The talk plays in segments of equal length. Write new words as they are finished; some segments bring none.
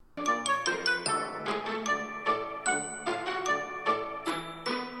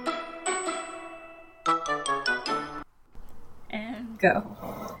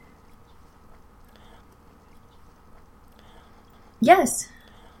Go. Yes.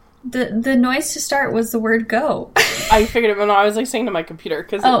 The noise to start was the word go. I figured it when I was like saying to my computer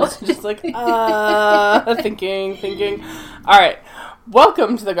because it was just like thinking. All right,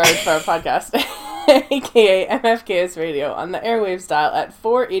 welcome to the Garbage Fire Podcast, aka MFKS Radio, on the airwaves dial at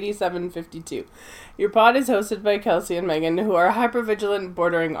 487.52. Your pod is hosted by Kelsey and Megan, who are hypervigilant,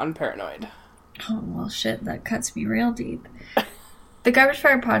 bordering on paranoid. Oh well, shit, that cuts me real deep. The Garbage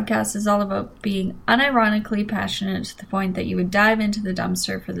Fire Podcast is all about being unironically passionate to the point that you would dive into the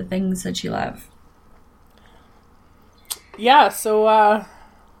dumpster for the things that you love. Yeah, so,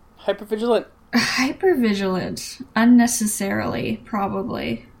 hypervigilant. Hypervigilant. Unnecessarily,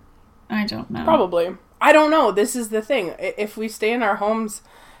 probably. I don't know. Probably. I don't know. This is the thing. If we stay in our homes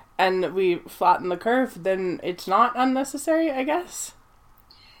and we flatten the curve, then it's not unnecessary, I guess.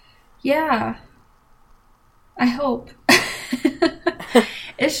 Yeah. I hope.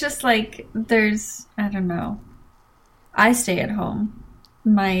 It's just like there's, I don't know. I stay at home.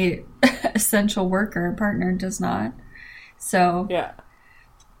 My essential worker partner does not. So, yeah.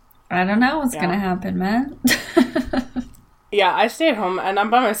 I don't know what's going to happen, man. Yeah, I stay at home and I'm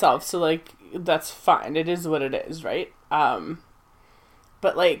by myself. So, like, that's fine. It is what it is, right?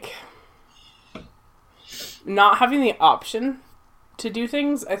 But, like, not having the option to do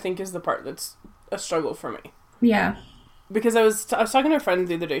things, I think, is the part that's a struggle for me. Yeah. Because I was talking to a friend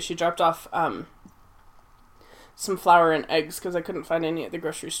the other day. She dropped off some flour and eggs because I couldn't find any at the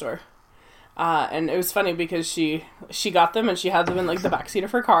grocery store. And it was funny because she got them and she had them in like the backseat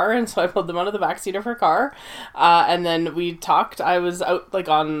of her car, and so I pulled them out of the backseat of her car. And then we talked. I was out like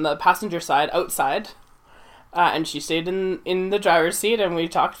on the passenger side outside. And she stayed in the driver's seat, and we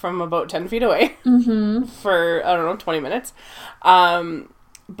talked from about 10 feet away for, I don't know, 20 minutes.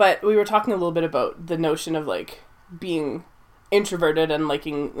 But we were talking a little bit about the notion of like being introverted and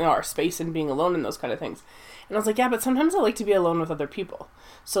liking, you know, our space and being alone and those kind of things. And I was like, yeah, but sometimes I like to be alone with other people.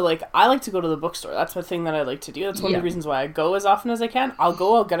 So like, I like to go to the bookstore. That's the thing that I like to do. That's one of the reasons why I go as often as I can.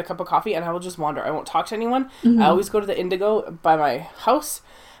 I'll get a cup of coffee and I will just wander. I won't talk to anyone. I always go to the Indigo by my house.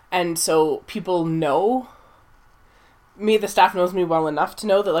 And so people know me, the staff knows me well enough to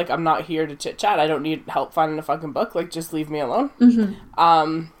know that like, I'm not here to chit chat. I don't need help finding a fucking book. Like, just leave me alone.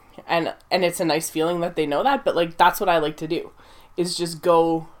 And it's a nice feeling that they know that, but like that's what I like to do, is just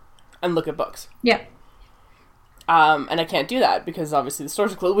go and look at books. Yeah. And I can't do that because obviously the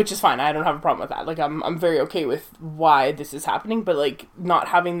stores are closed, which is fine. I don't have a problem with that. Like I'm very okay with why this is happening, but like not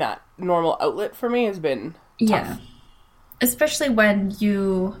having that normal outlet for me has been tough. Yeah. Especially when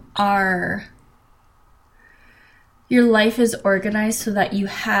your life is organized so that you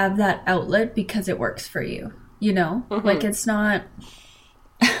have that outlet because it works for you, you know? Like it's not...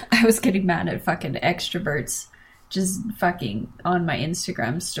 I was getting mad at fucking extroverts just fucking on my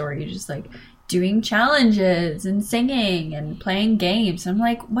Instagram story, just like doing challenges and singing and playing games. I'm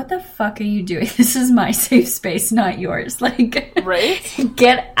like, what the fuck are you doing? This is my safe space, not yours. Like, right?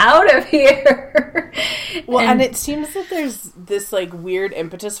 Get out of here. Well, and it seems that there's this like weird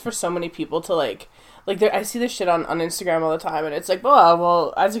impetus for so many people to like I see this shit on Instagram all the time, and it's like,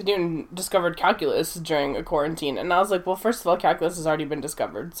 well, Isaac Newton discovered calculus during a quarantine, and I was like, well, first of all, calculus has already been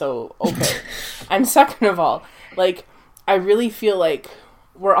discovered, so okay. And second of all, like, I really feel like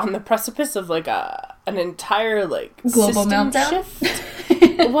we're on the precipice of like an entire like global system meltdown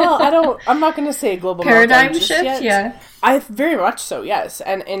shift. Well, I'm not going to say global paradigm meltdown shift yet. Yeah, I very much so, yes.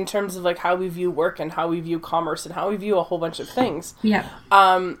 And in terms of like how we view work and how we view commerce and how we view a whole bunch of things. Yeah.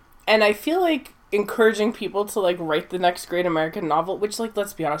 And I feel like encouraging people to like write the next great American novel, which like,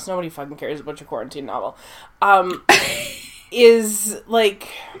 let's be honest, nobody fucking cares about your quarantine novel, is like,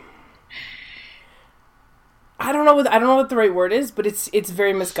 I don't know what the right word is, but it's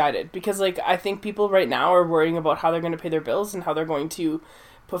very misguided, because like I think people right now are worrying about how they're going to pay their bills and how they're going to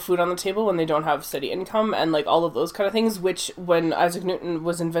put food on the table when they don't have steady income and like all of those kind of things, which when Isaac Newton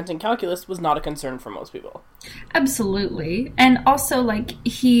was inventing calculus was not a concern for most people. Absolutely. And also like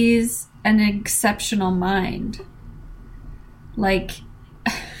he's an exceptional mind. Like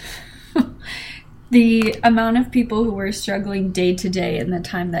the amount of people who were struggling day to day in the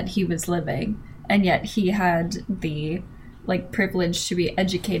time that he was living, and yet he had the like privilege to be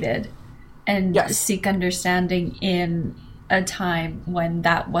educated and seek understanding in a time when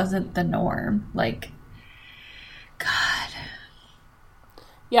that wasn't the norm. Like, God.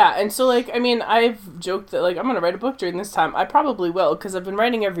 Yeah, and so, like, I mean, I've joked that, like, I'm going to write a book during this time. I probably will, because I've been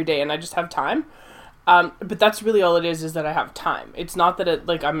writing every day and I just have time. But that's really all it is that I have time. It's not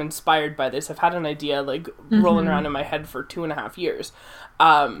that, I'm inspired by this. I've had an idea, rolling around in my head for 2.5 years.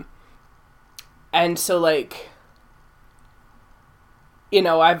 And so, you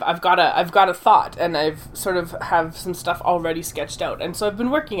know, I've got a thought, and I've sort of have some stuff already sketched out, and so I've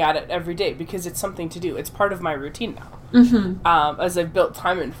been working at it every day because it's something to do. It's part of my routine now. As I've built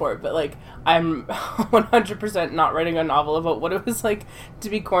time in for it. But like, I'm 100% not writing a novel about what it was like to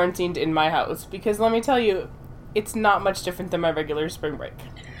be quarantined in my house, because let me tell you, it's not much different than my regular spring break.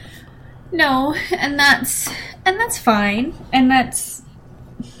 No, and that's fine, and that's.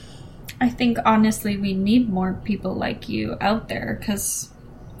 I think, honestly, we need more people like you out there, because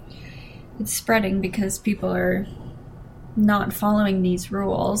it's spreading because people are not following these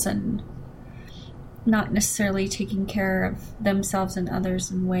rules and not necessarily taking care of themselves and others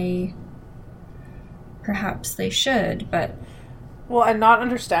in a way perhaps they should, but... Well, and not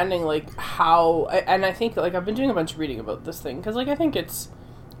understanding, like, how... And I think, like, I've been doing a bunch of reading about this thing, because, like, I think it's...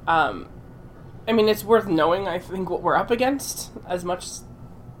 I mean, it's worth knowing, I think, what we're up against as much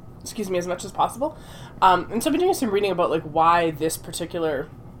as possible. And so I've been doing some reading about, like, why this particular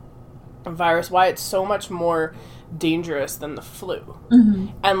virus, why it's so much more dangerous than the flu.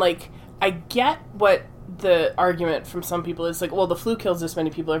 And, like, I get what the argument from some people is, like, well, the flu kills this many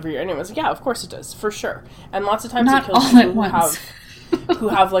people every year. And it was like, yeah, of course it does, for sure. And lots of times not it kills all people at once. who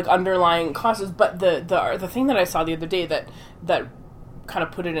have, like, underlying causes. But the thing that I saw the other day that kind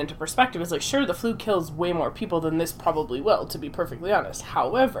of put it into perspective is, like, sure, the flu kills way more people than this probably will, to be perfectly honest.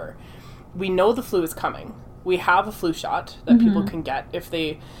 However, we know the flu is coming. We have a flu shot that people can get if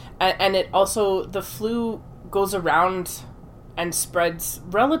they... And it also... The flu goes around and spreads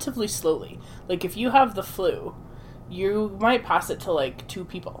relatively slowly. Like, if you have the flu, you might pass it to, like, 2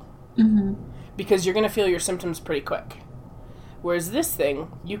 people. Because you're going to feel your symptoms pretty quick. Whereas this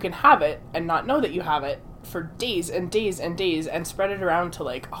thing, you can have it and not know that you have it for days and days and days and spread it around to,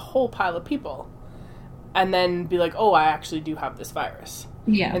 like, a whole pile of people. And then be like, oh, I actually do have this virus.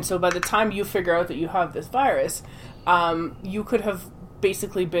 Yeah. And so by the time you figure out that you have this virus, you could have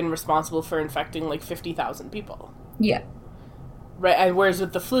basically been responsible for infecting, like, 50,000 people. Yeah. Right, and whereas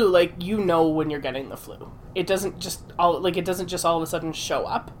with the flu, like, you know when you're getting the flu. It doesn't just all of a sudden show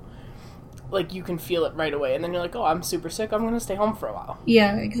up. Like, you can feel it right away, and then you're like, oh, I'm super sick, I'm going to stay home for a while.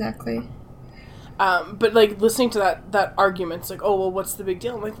 Yeah, exactly. But, like, listening to that argument, it's like, oh, well, what's the big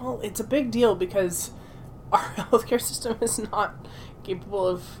deal? I'm like, well, it's a big deal because our healthcare system is not capable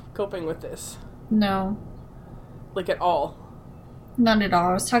of coping with this. No. Like, at all. Not at all.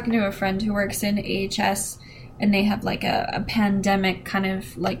 I was talking to a friend who works in AHS, and they have, like, a pandemic kind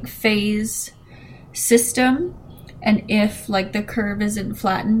of, like, phase system. And if, like, the curve isn't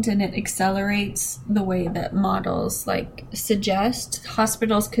flattened and it accelerates the way that models, like, suggest,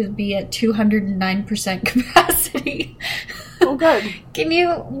 hospitals could be at 209% capacity. Oh, good.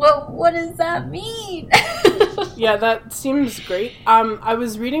 What does that mean? Yeah, that seems great. I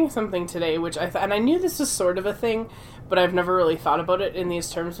was reading something today, which and I knew this was sort of a thing, but I've never really thought about it in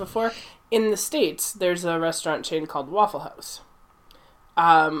these terms before. In the States, there's a restaurant chain called Waffle House,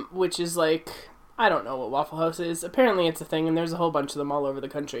 which is like... I don't know what Waffle House is. Apparently it's a thing, and there's a whole bunch of them all over the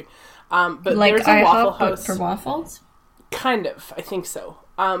country. But like there's a Waffle House for waffles? Kind of, I think so.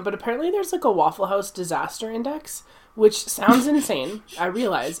 But apparently there's like a Waffle House disaster index, which sounds insane, I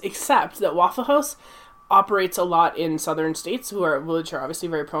realize, except that Waffle House operates a lot in southern states, which are obviously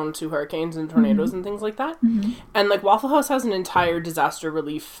very prone to hurricanes and tornadoes and things like that. And like Waffle House has an entire disaster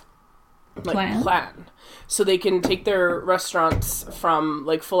relief plan. So they can take their restaurants from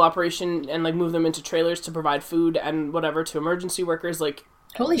like full operation and like move them into trailers to provide food and whatever to emergency workers, like,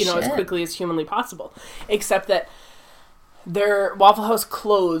 holy shit, as quickly as humanly possible. Except that their Waffle House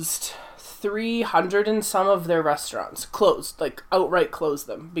closed 300 and some of their restaurants. Closed, like outright closed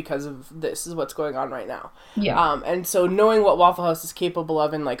them because of this is what's going on right now. Yeah. And so knowing what Waffle House is capable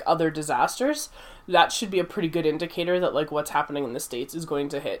of in like other disasters, that should be a pretty good indicator that like what's happening in the States is going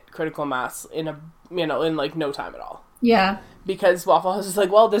to hit critical mass in like no time at all. Yeah. Because Waffle House is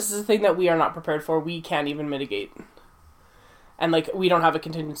like, well, this is a thing that we are not prepared for. We can't even mitigate. And like, we don't have a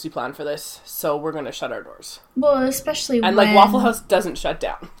contingency plan for this, so we're going to shut our doors. Well, especially and like Waffle House doesn't shut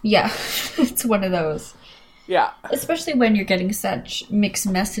down. Yeah. It's one of those. Yeah. Especially when you're getting such mixed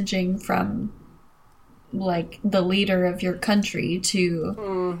messaging from like the leader of your country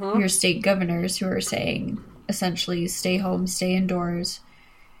to your state governors who are saying essentially stay home, stay indoors,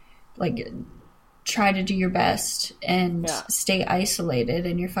 like try to do your best and stay isolated,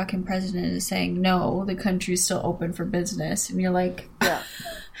 and your fucking president is saying no, the country's still open for business, and you're like, yeah.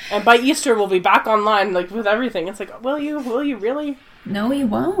 And by Easter we'll be back online like with everything. It's like, will you really? No, he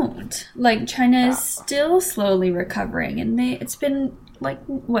won't. Like China is still slowly recovering, and it's been like,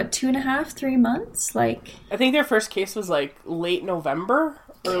 what, 2.5, 3 months? Like, I think their first case was like late November,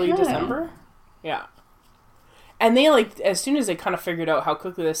 early December. Yeah. And they, like, as soon as they kind of figured out how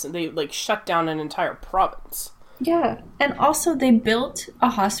quickly they, like, shut down an entire province. Yeah. And also they built a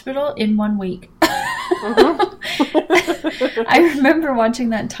hospital in 1 week. I remember watching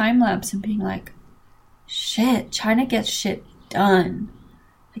that time lapse and being like, shit, China gets shit done.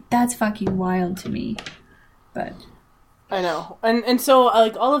 Like, that's fucking wild to me. But I know. And so,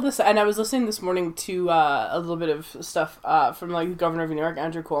 like, all of this, and I was listening this morning to a little bit of stuff from, like, the governor of New York,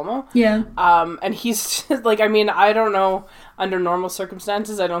 Andrew Cuomo. yeah. And he's just, like, I mean, I don't know, under normal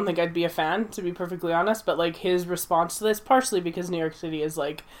circumstances, I don't think I'd be a fan, to be perfectly honest, but, like, his response to this, partially because New York City is,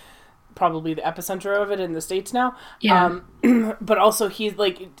 like, probably the epicenter of it in the States now. Yeah. But also, he's,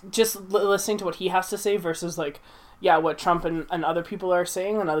 like, just listening to what he has to say versus, like, yeah, what Trump and other people are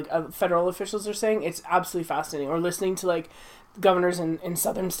saying and like federal officials are saying, it's absolutely fascinating. Or listening to, like, governors in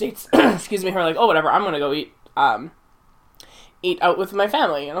southern states, excuse me, who are like, oh, whatever, I'm going to go eat out with my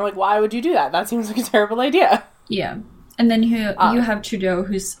family. And I'm like, why would you do that? That seems like a terrible idea. Yeah. And then you have Trudeau,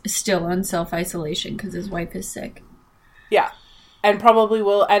 who's still on self-isolation because his wife is sick. Yeah. And probably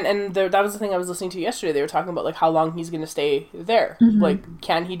will, and that was the thing I was listening to yesterday. They were talking about, like, how long he's going to stay there. Mm-hmm. Like,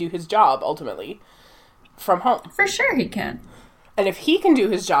 can he do his job, ultimately, from home? For sure he can. And if he can do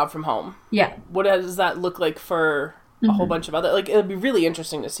his job from home, yeah, what does that look like for a whole bunch of other... Like, it'll be really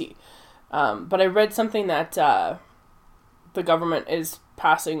interesting to see. But I read something that the government is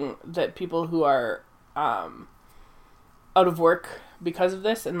passing that people who are out of work because of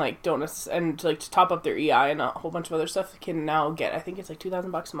this and, like, don't and, like, to top up their EI and a whole bunch of other stuff can now get, I think it's like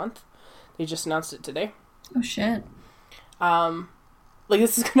 $2,000 a month. They just announced it today. Oh shit. Like,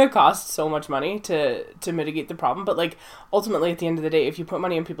 this is going to cost so much money to mitigate the problem, but, like, ultimately, at the end of the day, if you put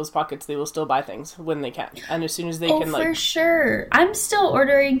money in people's pockets, they will still buy things when they can. And as soon as they can, like... for sure. I'm still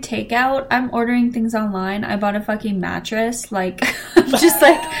ordering takeout. I'm ordering things online. I bought a fucking mattress. Like, I'm just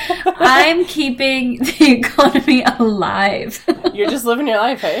like, I'm keeping the economy alive. You're just living your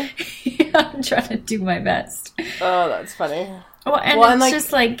life, hey? Yeah, I'm trying to do my best. Oh, that's funny. Well, and it's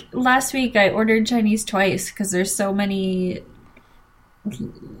just, like, last week I ordered Chinese twice because there's so many...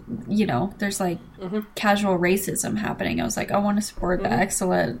 You know, there's, like, casual racism happening. I was like, I want to support the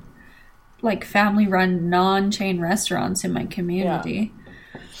excellent, like, family-run, non-chain restaurants in my community.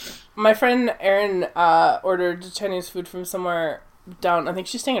 Yeah. My friend Erin ordered Chinese food from somewhere down, I think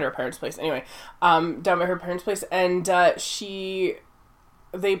she's staying at her parents' place. Anyway, down by her parents' place, and they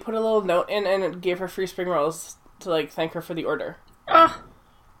put a little note in and it gave her free spring rolls to, like, thank her for the order. Oh.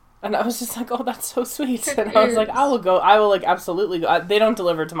 And I was just like, oh, that's so sweet. And I was like, I will, like, absolutely go. They don't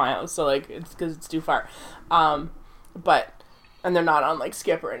deliver to my house, so, like, it's because it's too far. And they're not on, like,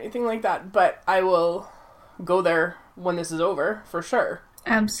 Skip or anything like that. But I will go there when this is over, for sure.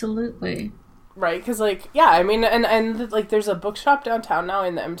 Absolutely. Right? Because, like, yeah, I mean, and like, there's a bookshop downtown now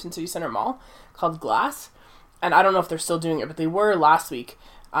in the Edmonton City Centre Mall called Glass. And I don't know if they're still doing it, but they were last week.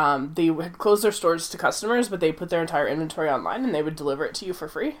 They had closed their stores to customers, but they put their entire inventory online, and they would deliver it to you for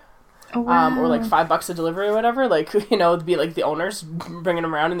free. Oh, wow. Or, like, $5 a delivery or whatever. Like, you know, it'd be, like, the owners bringing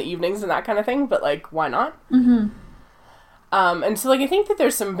them around in the evenings and that kind of thing. But, like, why not? Mm-hmm. And so, like, I think that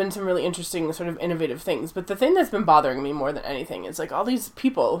there's been some really interesting sort of innovative things. But the thing that's been bothering me more than anything is, like, all these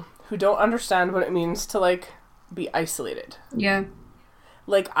people who don't understand what it means to, like, be isolated. Yeah.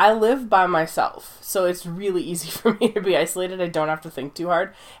 Like, I live by myself, so it's really easy for me to be isolated. I don't have to think too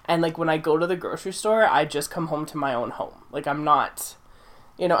hard. And, like, when I go to the grocery store, I just come home to my own home. Like, I'm not...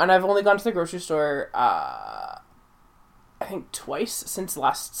 You know, and I've only gone to the grocery store, I think twice since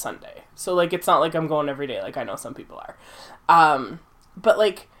last Sunday. So, like, it's not like I'm going every day like I know some people are. But,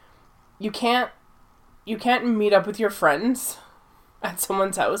 like, you can't meet up with your friends at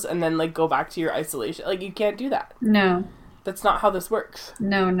someone's house and then, like, go back to your isolation. Like, you can't do that. No. That's not how this works.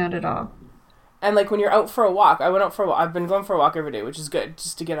 No, not at all. And, like, when you're out for a walk, I went out for a walk. I've been going for a walk every day, which is good,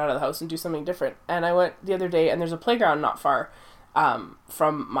 just to get out of the house and do something different. And I went the other day, and there's a playground not far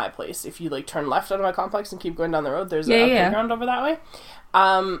from my place. If you, like, turn left out of my complex and keep going down the road, there's a playground over that way.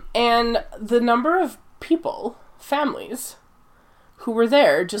 And the number of people, families, who were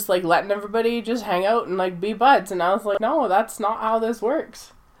there just, like, letting everybody just hang out and, like, be buds. And I was like, no, that's not how this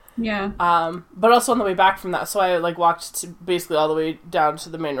works. Yeah. But also on the way back from that, so I, like, walked basically all the way down to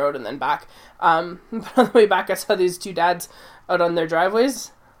the main road and then back. But on the way back, I saw these two dads out on their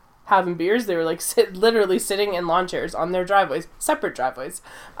driveways having beers. They were, like, literally sitting in lawn chairs on their driveways, separate driveways,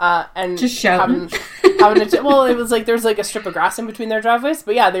 and just shouting. Well, it was like there was, like, a strip of grass in between their driveways,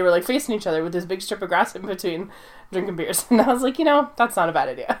 but yeah, they were, like, facing each other with this big strip of grass in between, drinking beers. And I was like, you know, that's not a bad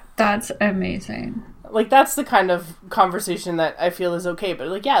idea. That's amazing. Like, that's the kind of conversation that I feel is okay. But,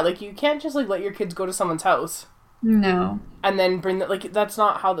 like, yeah, like, you can't just, like, let your kids go to someone's house. No. And then bring that, like, that's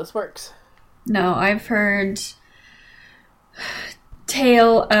not how this works. No, I've heard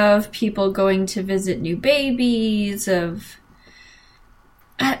tale of people going to visit new babies, of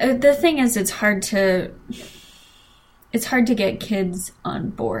the thing is it's hard to get kids on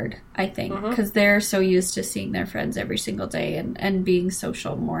board, I think, because they're so used to seeing their friends every single day and being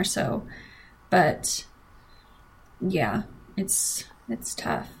social more so. But yeah, it's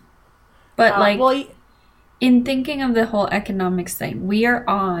tough. But in thinking of the whole economics thing, we are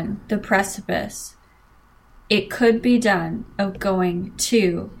on the precipice. It could be done of going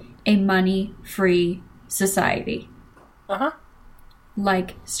to a money-free society.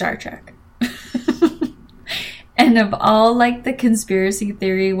 Like Star Trek. And of all, like, the conspiracy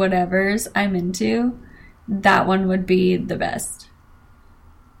theory whatevers I'm into, that one would be the best.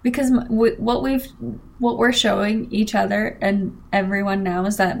 Because what we're showing each other and everyone now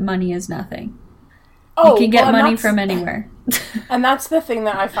is that money is nothing. You can get money from anywhere. And that's the thing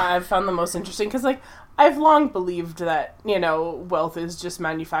that I've found the most interesting, because, like, I've long believed that, you know, wealth is just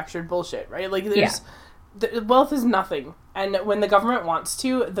manufactured bullshit, right? Like, wealth is nothing. And when the government wants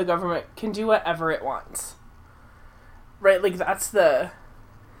to, the government can do whatever it wants. Right? Like, that's the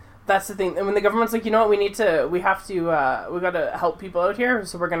thing. And when the government's like, you know what, we gotta help people out here,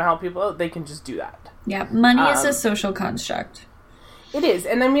 so we're gonna help people out, they can just do that. Yeah, money is a social construct. It is.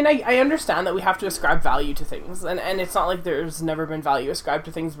 And I mean, I understand that we have to ascribe value to things. And it's not like there's never been value ascribed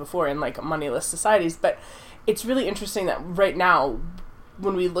to things before in, like, moneyless societies. But it's really interesting that right now,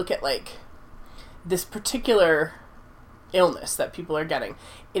 when we look at, like, this particular illness that people are getting,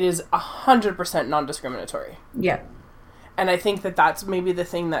 it is 100% non-discriminatory. Yeah. And I think that that's maybe the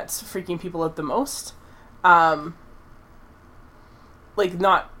thing that's freaking people out the most. Like,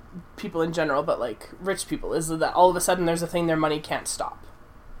 not people in general, but, like, rich people, is that all of a sudden there's a thing their money can't stop.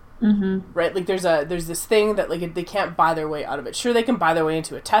 Right? Like, there's this thing that, like, they can't buy their way out of it. Sure, they can buy their way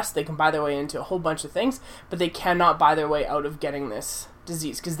into a test, they can buy their way into a whole bunch of things, but they cannot buy their way out of getting this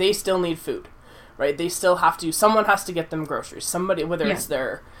disease, because they still need food. Right? They still have to, someone has to get them groceries. Somebody, whether it's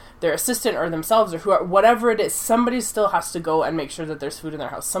their assistant or themselves or whatever it is, somebody still has to go and make sure that there's food in their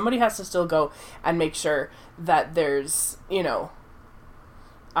house. Somebody has to still go and make sure that there's, you know,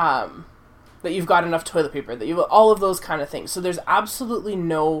 that you've got enough toilet paper, that you all of those kind of things. So there's absolutely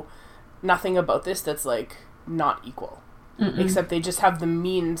nothing about this that's, like, not equal. Except they just have the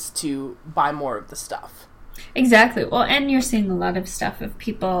means to buy more of the stuff. Exactly. Well, and you're seeing a lot of stuff of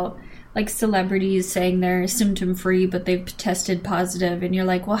people, like celebrities, saying they're symptom-free, but they've tested positive, and you're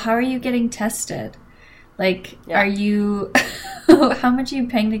like, well, how are you getting tested? Like, are you... how much are you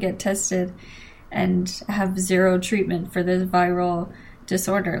paying to get tested and have zero treatment for this viral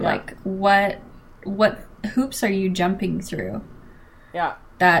disorder? Like, what hoops are you jumping through? Yeah.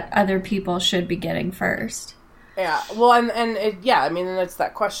 That other people should be getting first. Yeah. Well, and I mean, and it's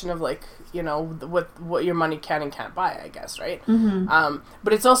that question of, like, you know, what your money can and can't buy, I guess, right?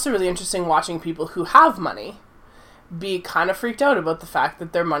 But it's also really interesting watching people who have money be kind of freaked out about the fact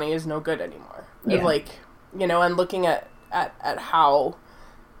that their money is no good anymore. And, like, you know, and looking at how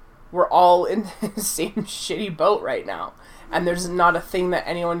we're all in the same shitty boat right now, and there's not a thing that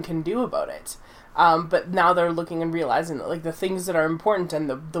anyone can do about it. But now they're looking and realizing that, like, the things that are important and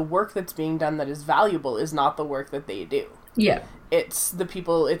the work that's being done that is valuable is not the work that they do. Yeah. It's the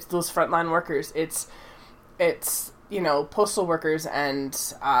people, it's those frontline workers, it's, you know, postal workers and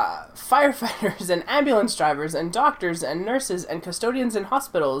firefighters and ambulance drivers and doctors and nurses and custodians in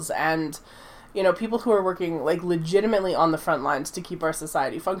hospitals and, you know, people who are working, like, legitimately on the front lines to keep our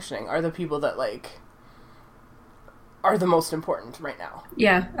society functioning are the people that, like, are the most important right now.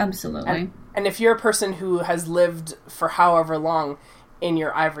 Yeah, absolutely. And if you're a person who has lived for however long in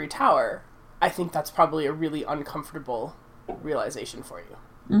your ivory tower, I think that's probably a really uncomfortable realization for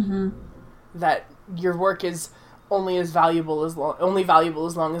you. That your work is only valuable as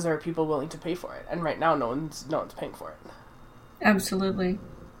long as there are people willing to pay for it. And right now, no one's paying for it. Absolutely.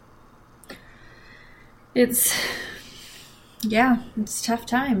 It's tough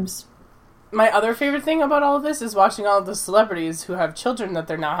times. My other favorite thing about all of this is watching all of the celebrities who have children that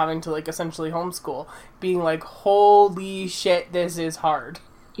they're now having to, like, essentially homeschool, being like, holy shit, this is hard.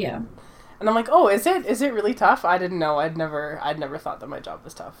 Yeah. And I'm like, oh, is it really tough? I didn't know. I'd never thought that my job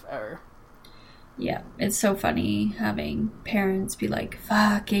was tough, ever. Yeah, it's so funny having parents be like,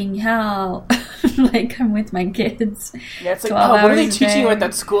 fucking hell. Like, I'm with my kids. Yeah, it's like, oh, what are they teaching you at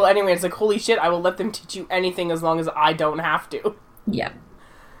that school anyway? It's like, holy shit, I will let them teach you anything as long as I don't have to. Yeah.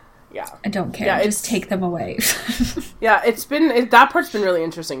 Yeah. I don't care. Yeah, just take them away. Yeah, that part's been really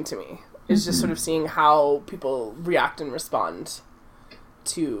interesting to me. Is just sort of seeing how people react and respond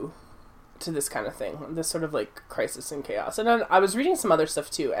to this kind of thing. This sort of, like, crisis and chaos. And then I was reading some other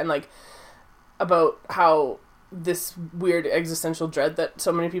stuff too, and, like, about how this weird existential dread that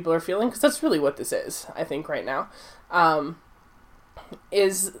so many people are feeling, because that's really what this is, I think, right now,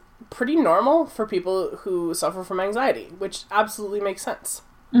 is pretty normal for people who suffer from anxiety, which absolutely makes sense.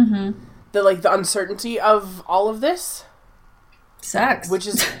 Mm-hmm. The uncertainty of all of this sucks. Which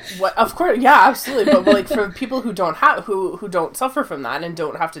is what, of course, yeah, absolutely. But like for people who don't who don't suffer from that and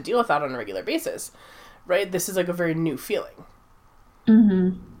don't have to deal with that on a regular basis, right? This is like a very new feeling.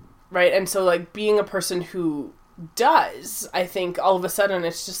 Mm-hmm. Right? And so like being a person who does, I think all of a sudden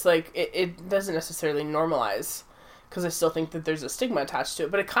it's just like, it doesn't necessarily normalize, because I still think that there's a stigma attached to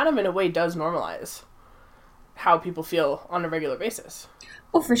it, but it kind of in a way does normalize how people feel on a regular basis.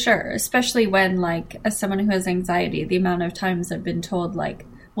 Oh, for sure. Especially when, like, as someone who has anxiety, the amount of times I've been told, like,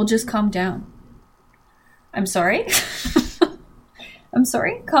 well, just calm down. I'm sorry? I'm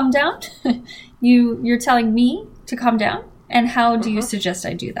sorry? Calm down? You're telling me to calm down? And how do you suggest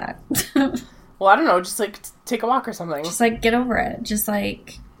I do that? Well, I don't know. Just, like, take a walk or something. Just, like, get over it. Just,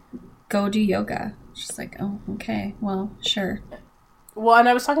 like, go do yoga. Just like, oh, okay. Well, sure. Well, and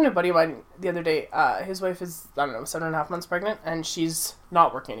I was talking to a buddy of mine the other day. His wife is, I don't know, 7.5 months pregnant, and she's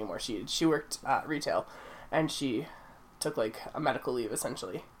not working anymore. She worked retail, and she took, like, a medical leave,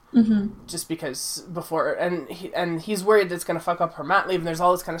 essentially. Mm-hmm. Just because before, and he's worried that it's going to fuck up her mat leave, and there's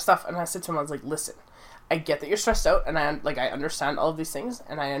all this kind of stuff. And I said to him, I was like, listen, I get that you're stressed out, and I understand all of these things,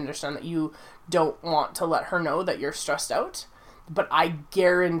 and I understand that you don't want to let her know that you're stressed out, but I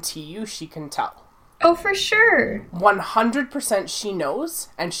guarantee you she can tell. Oh, for sure. 100% she knows,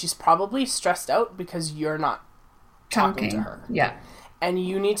 and she's probably stressed out because you're not talking to her. Yeah. And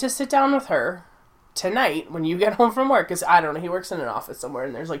you need to sit down with her tonight when you get home from work, because, I don't know, he works in an office somewhere,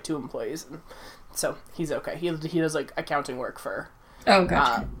 and there's, like, 2 employees, and so he's okay. He does, like, accounting work for... Oh,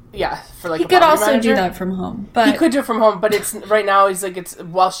 gotcha. Yeah, for, like, he could also manager. Do that from home, but... He could do it from home, but it's... Right now, he's like, it's...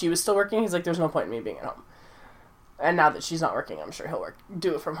 While she was still working, he's like, there's no point in me being at home. And now that she's not working, I'm sure he'll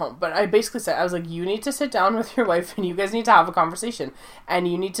do it from home. But I basically said, I was like, you need to sit down with your wife and you guys need to have a conversation.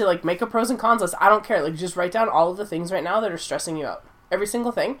 And you need to, like, make a pros and cons list. I don't care. Like, just write down all of the things right now that are stressing you out. Every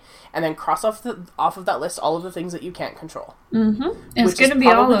single thing. And then cross off of that list all of the things that you can't control. Mm-hmm. It's going to be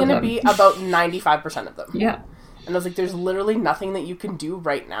all of them. Which is probably going to be about 95% of them. Yeah. And I was like, there's literally nothing that you can do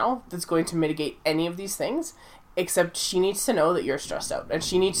right now that's going to mitigate any of these things. Except she needs to know that you're stressed out. And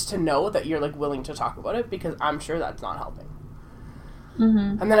she needs to know that you're, like, willing to talk about it, because I'm sure that's not helping.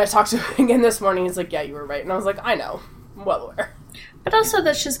 Mm-hmm. And then I talked to him again this morning. He's like, yeah, you were right. And I was like, I know. I'm well aware. But also,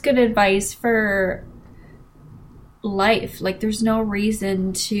 that's just good advice for life. Like, there's no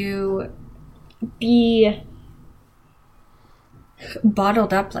reason to be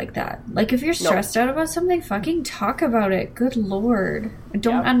bottled up like that. Like, if you're stressed out about something, fucking talk about it. Good Lord. I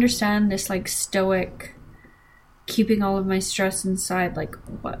don't understand this, like, stoic... keeping all of my stress inside. Like,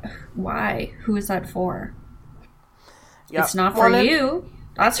 what? Why? Who is that for? Yep. It's not for you.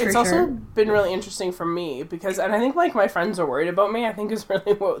 That's for sure. It's also been really interesting for me because, and I think, like, my friends are worried about me, I think is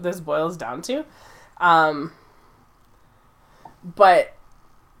really what this boils down to. But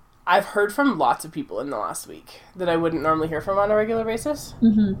I've heard from lots of people in the last week that I wouldn't normally hear from on a regular basis.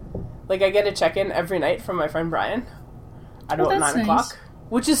 Mm-hmm. Like, I get a check-in every night from my friend Brian at about 9 o'clock. Nice.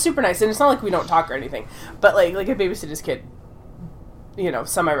 Which is super nice, and it's not like we don't talk or anything, but, like I babysit his kid, you know,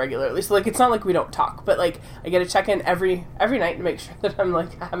 semi-regularly, so, like, it's not like we don't talk, but, like, I get a check-in every night to make sure that I'm,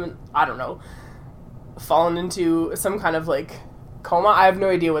 like, I haven't, I don't know, fallen into some kind of, like, coma. I have no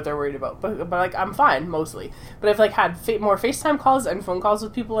idea what they're worried about, but like, I'm fine, mostly. But I've, like, had more FaceTime calls and phone calls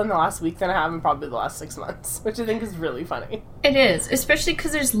with people in the last week than I have in probably the last 6 months, which I think is really funny. It is, especially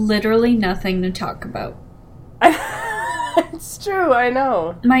because there's literally nothing to talk about. It's true, I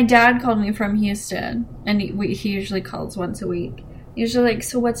know. My dad called me from Houston, and he usually calls once a week. Usually, like,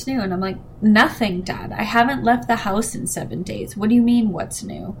 so what's new? And I'm like, nothing, Dad. I haven't left the house in 7 days. What do you mean, what's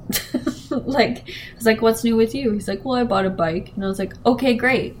new? Like, I was like, what's new with you? He's like, well, I bought a bike. And I was like, okay,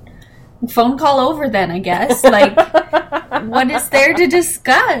 great. Phone call over then, I guess. Like, what is there to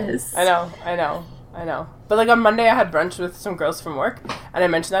discuss? I know. But, like, on Monday I had brunch with some girls from work, and I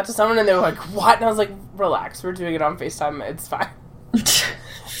mentioned that to someone, and they were like, what? And I was like, relax, we're doing it on FaceTime, it's fine.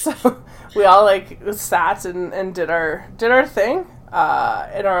 So, we all, like, sat and did our thing, in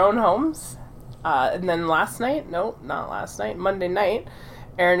our own homes, and then Monday night,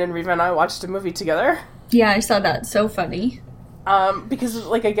 Erin and Reva and I watched a movie together. Yeah, I saw that, so funny. Because,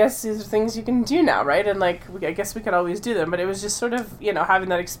 like, I guess these are things you can do now, right? And, like, I guess we could always do them, but it was just sort of, you know, having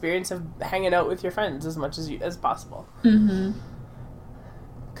that experience of hanging out with your friends as much as possible. Mm-hmm.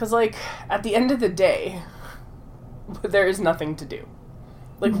 Because, like, at the end of the day, there is nothing to do.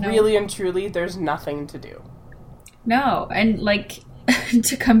 Like, really and truly, there's nothing to do. No, and, like,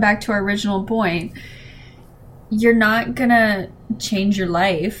 to come back to our original point, you're not gonna change your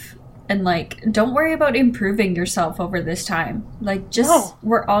life. And, like, don't worry about improving yourself over this time. Like, just,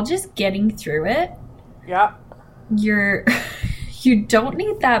 we're all just getting through it. Yeah. You don't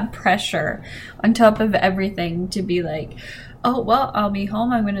need that pressure on top of everything to be like, oh, well, I'll be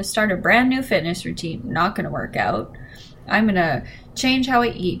home. I'm going to start a brand new fitness routine. Not going to work out. I'm going to change how I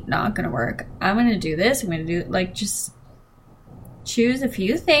eat. Not going to work. I'm going to do this. I'm going to do, like, just choose a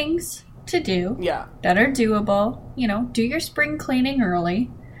few things to do that are doable. You know, do your spring cleaning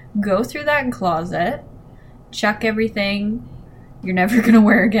early. Go through that closet. Chuck everything you're never going to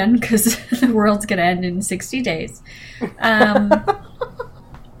wear again because the world's going to end in 60 days.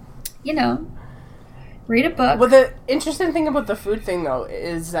 You know, read a book. Well, the interesting thing about the food thing, though,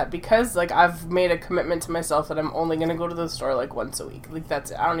 is that because, like, I've made a commitment to myself that I'm only going to go to the store, like, once a week. Like,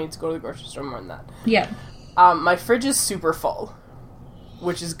 that's it. I don't need to go to the grocery store more than that. Yeah. My fridge is super full,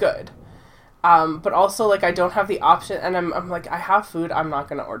 which is good. But also, like, I don't have the option, and I'm like, I have food, I'm not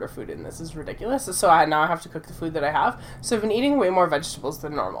going to order food in. This is ridiculous. So now I have to cook the food that I have. So I've been eating way more vegetables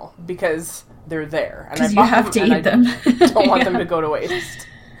than normal, because they're there. And because you have to eat them. I don't want them to go to waste,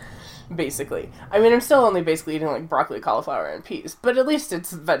 basically. I mean, I'm still only basically eating, like, broccoli, cauliflower, and peas, but at least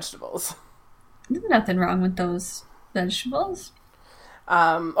it's vegetables. There's nothing wrong with those vegetables.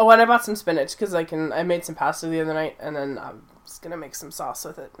 And I bought some spinach, because I made some pasta the other night, and then I'm just going to make some sauce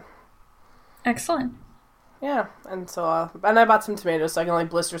with it. Excellent. Yeah, and so, and I bought some tomatoes, so I can, like,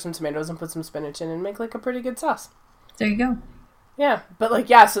 blister some tomatoes and put some spinach in and make, like, a pretty good sauce. There you go. Yeah, but, like,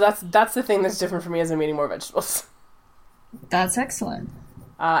 yeah, so that's the thing that's different for me as I'm eating more vegetables. That's excellent.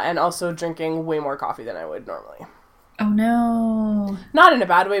 And also drinking way more coffee than I would normally. Oh, no. Not in a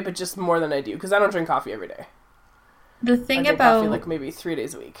bad way, but just more than I do, because I don't drink coffee every day. The thing I drink about... coffee, like, maybe 3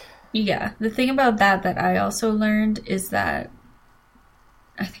 days a week. Yeah, the thing about that I also learned is that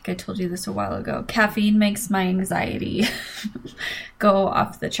I think I told you this a while ago. Caffeine makes my anxiety go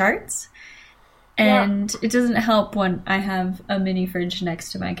off the charts. And it doesn't help when I have a mini fridge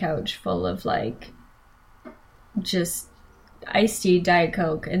next to my couch full of, like, just iced tea, Diet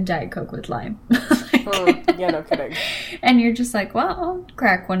Coke, and Diet Coke with lime. Yeah, no kidding. And you're just like, well, I'll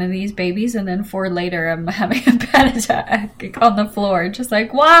crack one of these babies, and then 4 later I'm having a panic attack on the floor. Just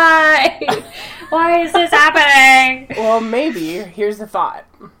like, why? Why is this happening? Well, maybe. Here's the thought.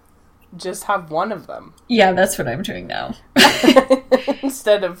 Just have one of them. Yeah, that's what I'm doing now.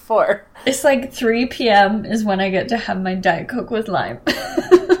 Instead of 4. It's like 3 p.m. is when I get to have my Diet Coke with lime.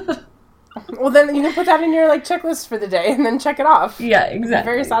 Well, then you can put that in your, like, checklist for the day and then check it off. Yeah, exactly. It's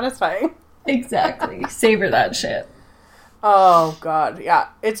very satisfying. Exactly. Savor that shit. Oh, God. Yeah.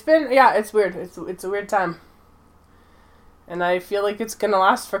 It's weird. It's a weird time. And I feel like it's going to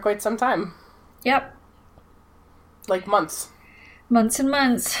last for quite some time. Yep. Like months. Months and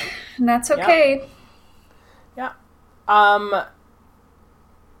months. And that's okay. Yeah.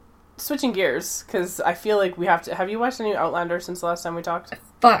 Switching gears, because I feel like we have to... Have you watched any Outlander since the last time we talked?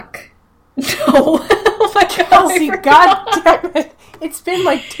 Fuck. No. Oh my God. Kelsey, God damn it. It's been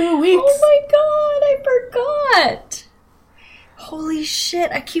like 2 weeks. Oh my God, I forgot. Holy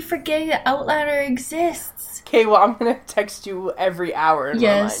shit, I keep forgetting that Outlander exists. Okay, well, I'm going to text you every hour and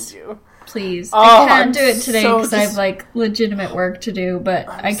remind you. Please. Oh, I can't do it today because so I have, like, legitimate work to do, but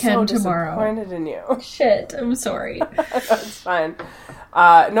I can so tomorrow. I'm disappointed in you. Shit, I'm sorry. That's fine.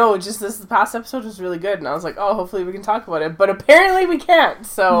 No, just this past episode was really good, and I was like, oh, hopefully we can talk about it, but apparently we can't,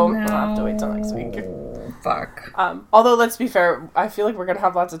 so we'll have to wait till next week. Fuck. Although, let's be fair, I feel like we're gonna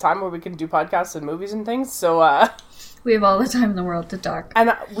have lots of time where we can do podcasts and movies and things, so, we have all the time in the world to talk.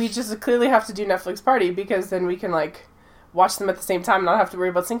 And we just clearly have to do Netflix Party, because then we can, like, watch them at the same time and not have to worry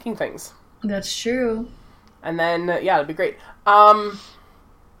about syncing things. That's true. And then, yeah, it'd be great. Can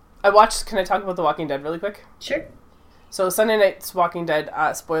I talk about The Walking Dead really quick? Sure. So Sunday night's Walking Dead,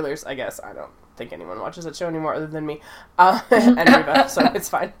 spoilers, I guess. I don't think anyone watches that show anymore other than me. And Reba, so it's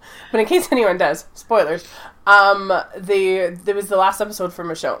fine. But in case anyone does, spoilers. There was the last episode for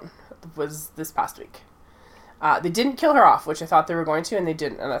Michonne, was this past week. They didn't kill her off, which I thought they were going to, and they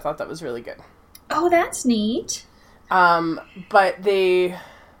didn't, and I thought that was really good. Oh, that's neat.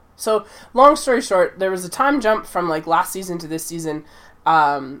 So, long story short, there was a time jump from, like, last season to this season,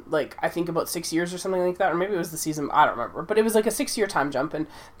 like, I think about 6 years or something like that, or maybe it was the season, I don't remember, but it was like a 6-year time jump, and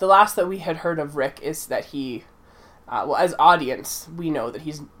the last that we had heard of Rick is that he, well, as audience, we know that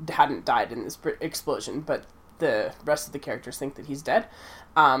hadn't died in this explosion, but the rest of the characters think that he's dead,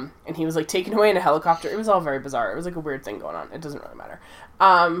 and he was, like, taken away in a helicopter. It was all very bizarre. It was, like, a weird thing going on. It doesn't really matter.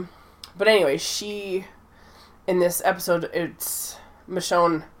 But anyway, in this episode,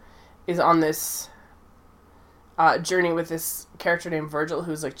 Michonne is on this journey with this character named Virgil,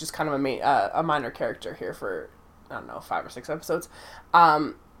 who's, like, just kind of a minor character here for I don't know, 5 or 6 episodes,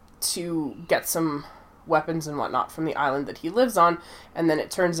 to get some weapons and whatnot from the island that he lives on, and then it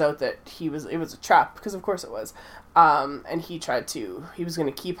turns out that it was a trap, because of course it was, and he was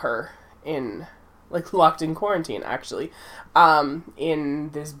going to keep her in, like, locked in quarantine, actually, in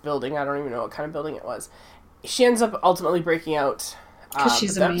this building. I don't even know what kind of building it was. She ends up ultimately breaking out. Because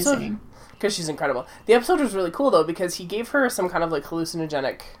she's amazing. Because she's incredible. The episode was really cool, though, because he gave her some kind of, like,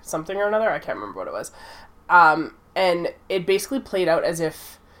 hallucinogenic something or another. I can't remember what it was. And it basically played out as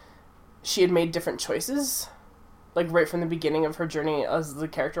if she had made different choices, like, right from the beginning of her journey as the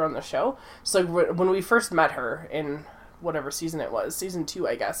character on the show. So, like, when we first met her in whatever season it was, season 2,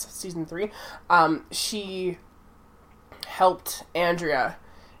 I guess, season 3, she helped Andrea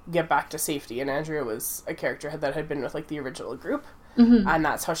get back to safety, and Andrea was a character that had been with, like, the original group, and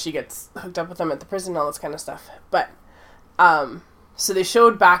that's how she gets hooked up with them at the prison and all this kind of stuff. But, so they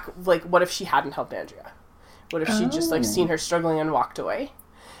showed back, like, what if she hadn't helped Andrea? What if she'd just, like, seen her struggling and walked away?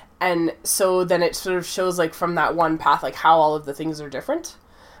 And so then it sort of shows, like, from that one path, like, how all of the things are different.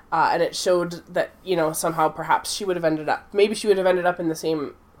 And it showed that, you know, somehow perhaps she would have ended up in the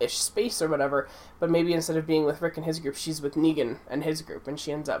same-ish space or whatever, but maybe instead of being with Rick and his group, she's with Negan and his group, and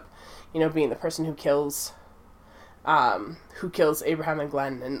she ends up, you know, being the person who kills Abraham and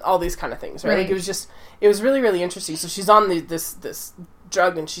Glenn and all these kind of things, right? Like, it was really, really interesting. So she's on this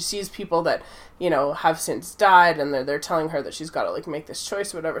drug, and she sees people that, you know, have since died, and they're telling her that she's got to, like, make this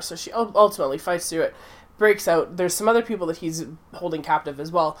choice or whatever. So she ultimately fights through it, breaks out. There's some other people that he's holding captive as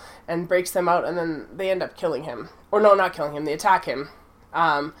well, and breaks them out, and then they end up killing him. Or no, not killing him. They attack him,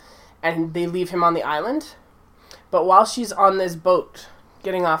 and they leave him on the island. But while she's on this boat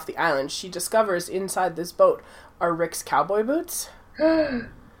getting off the island, she discovers inside this boat are Rick's cowboy boots.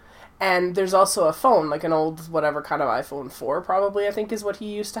 And there's also a phone, like an old, whatever kind of iPhone 4, probably, I think is what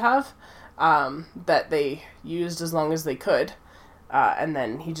he used to have, that they used as long as they could. And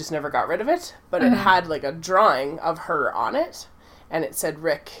then he just never got rid of it. But it had, like, a drawing of her on it, and it said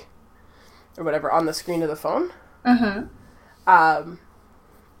Rick, or whatever, on the screen of the phone.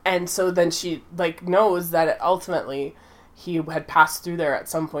 And so then she, like, knows that ultimately he had passed through there at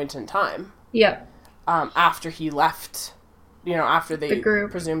some point in time. Yeah. After he left, you know, after they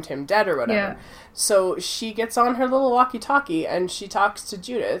presumed him dead or whatever. Yeah. So she gets on her little walkie-talkie, and she talks to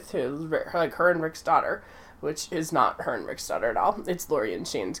Judith, who's like her and Rick's daughter, which is not her and Rick's daughter at all. It's Laurie and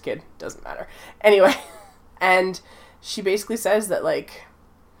Shane's kid. Doesn't matter. Anyway, and she basically says that, like,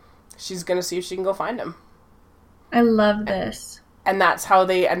 she's going to see if she can go find him. I love this. And that's how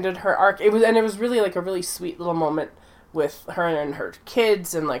they ended her arc. It was really, like, a really sweet little moment with her and her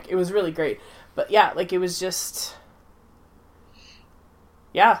kids, and, like, it was really great. But yeah, like, it was just,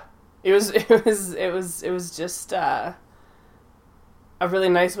 yeah, it was just a really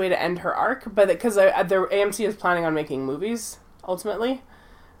nice way to end her arc. But because the AMC is planning on making movies ultimately.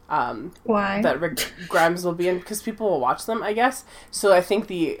 Why? That Rick Grimes will be in, because people will watch them, I guess. So I think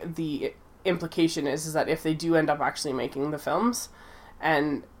the implication is that if they do end up actually making the films,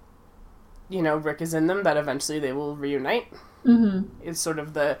 and, you know, Rick is in them, that eventually they will reunite. It's sort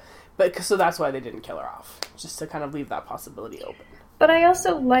of so that's why they didn't kill her off, just to kind of leave that possibility open. But I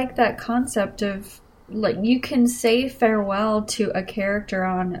also like that concept of, like, you can say farewell to a character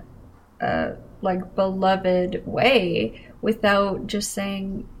on a, like, beloved way without just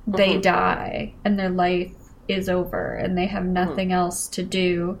saying they die and their life is over and they have nothing else to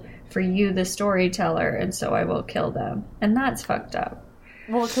do for you, the storyteller, and so I will kill them. And that's fucked up.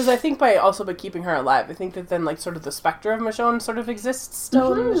 Well, because I think by keeping her alive, I think that then, like, sort of the specter of Michonne sort of exists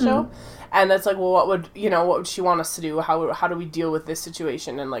still in the show. And it's like, well, what would she want us to do? How do we deal with this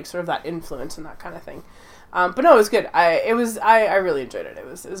situation? And, like, sort of that influence and that kind of thing. But no, it was good. I really enjoyed it. It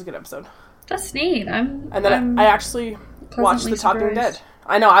was a good episode. That's neat. I actually watched The Talking Dead.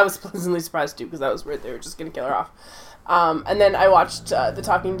 I know, I was pleasantly surprised too, because that was weird. They were just going to kill her off. And then I watched The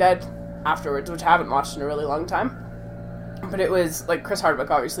Talking Dead afterwards, which I haven't watched in a really long time. But it was, like, Chris Hardwick,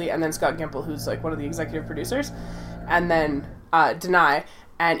 obviously, and then Scott Gimple, who's, like, one of the executive producers, and then Denai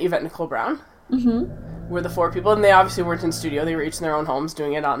and Yvette Nicole Brown were the 4 people, and they obviously weren't in studio. They were each in their own homes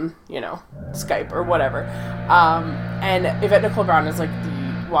doing it on, you know, Skype or whatever. And Yvette Nicole Brown is, like,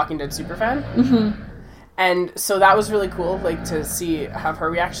 the Walking Dead superfan. And so that was really cool, like, to have her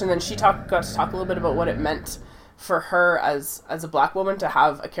reaction. Then she got to talk a little bit about what it meant for her as a black woman to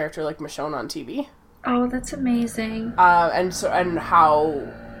have a character like Michonne on TV. Oh, that's amazing. And how,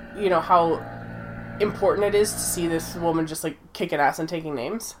 you know, how important it is to see this woman just, like, kicking ass and taking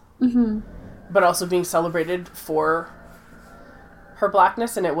names. But also being celebrated for her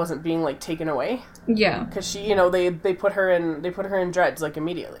blackness, and it wasn't being, like, taken away. Yeah. Because she, you know, they put her in dreads, like,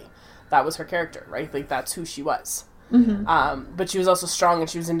 immediately. That was her character, right? Like, that's who she was. But she was also strong, and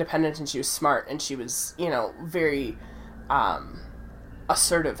she was independent, and she was smart, and she was, you know, very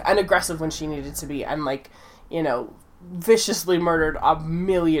assertive and aggressive when she needed to be, and, like, you know, viciously murdered a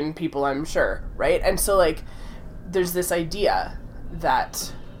million people, I'm sure, right? And so, like, there's this idea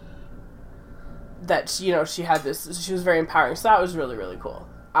that you know, she was very empowering, so that was really, really cool.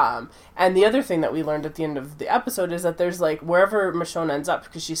 And the other thing that we learned at the end of the episode is that there's, like, wherever Michonne ends up,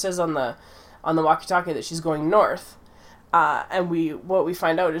 because she says on the walkie-talkie that she's going north, and what we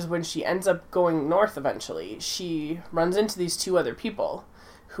find out is when she ends up going north eventually, she runs into these two other people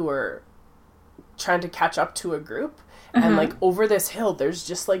who are trying to catch up to a group, and, like, over this hill, there's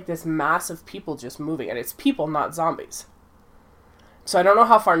just, like, this mass of people just moving, and it's people, not zombies. So I don't know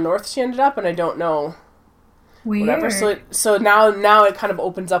how far north she ended up, and I don't know Weird. whatever. So now it kind of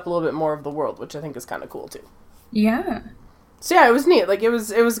opens up a little bit more of the world, which I think is kind of cool too. Yeah. So yeah, it was neat. Like, it was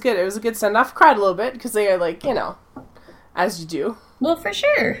good. It was a good send off. Cried a little bit because they are, like, you know, as you do. Well, for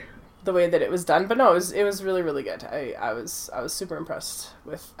sure. The way that it was done, but no, it was really, really good. I was super impressed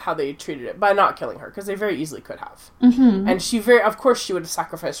with how they treated it by not killing her, because they very easily could have. And of course she would have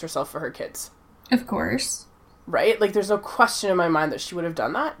sacrificed herself for her kids. Of course. Right? Like, there's no question in my mind that she would have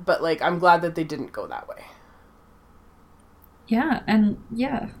done that, but, like, I'm glad that they didn't go that way. Yeah, and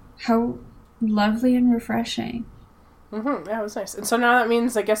yeah, how lovely and refreshing. Yeah, it was nice. And so now that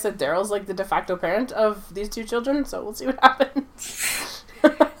means, I guess, that Daryl's, like, the de facto parent of these two children, so we'll see what happens.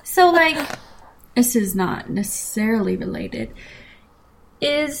 So, like, this is not necessarily related.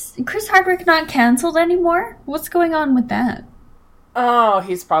 Is Chris Hardwick not canceled anymore? What's going on with that? Oh,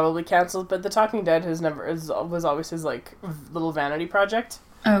 he's probably canceled, but The Talking Dead was always his, like, little vanity project.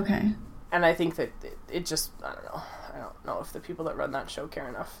 Okay. And I think that it just, I don't know. I don't know if the people that run that show care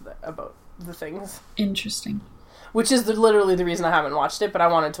enough about the things. Interesting. Which is literally the reason I haven't watched it, but I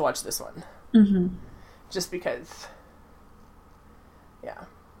wanted to watch this one. Just because, yeah.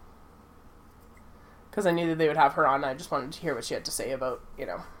 Because I knew that they would have her on, and I just wanted to hear what she had to say about, you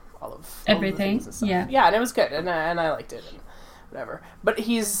know, all of everything. Yeah. Yeah, and it was good, and I liked it, and whatever. But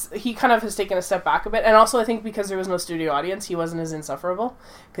he kind of has taken a step back a bit, and also I think because there was no studio audience, he wasn't as insufferable,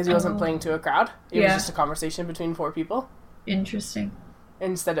 because he wasn't playing to a crowd. It was just a conversation between four people. Interesting.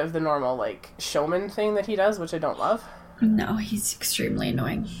 Instead of the normal, like, showman thing that he does, which I don't love. No, he's extremely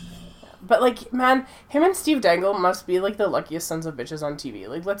annoying. But, like, man, him and Steve Dangle must be, like, the luckiest sons of bitches on TV.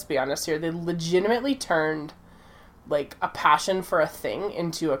 Like, let's be honest here. They legitimately turned, like, a passion for a thing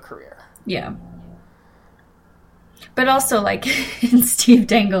into a career. Yeah. But also, like, in Steve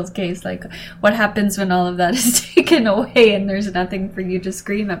Dangle's case, like, what happens when all of that is taken away and there's nothing for you to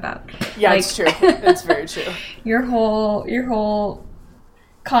scream about? Yeah, like, it's true. It's very true. Your whole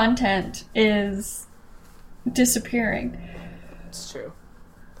content is disappearing. It's true.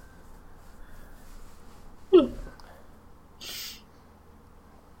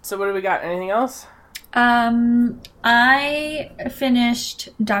 So what do we got? Anything else? I finished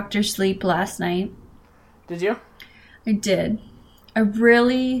Dr. Sleep last night. Did you? I did. I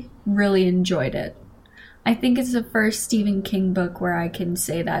really, really enjoyed it. I think it's the first Stephen King book where I can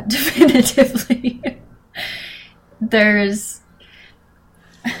say that definitively.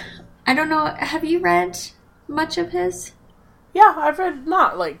 I don't know, have you read much of his? Yeah, I've read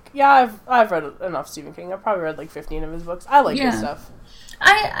I've read enough Stephen King. I've probably read like 15 of his books. I like his stuff.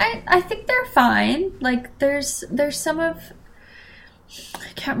 I think they're fine. Like, there's some of, I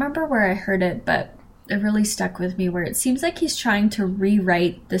can't remember where I heard it, but it really stuck with me, where it seems like he's trying to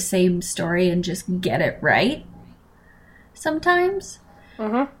rewrite the same story and just get it right sometimes.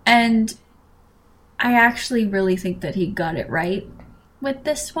 And I actually really think that he got it right with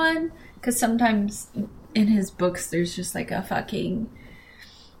this one, because sometimes in his books there's just like a fucking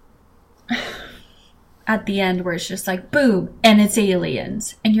at the end where it's just like boom and it's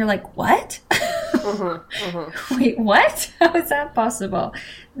aliens and you're like, what? Wait, what? How is that possible?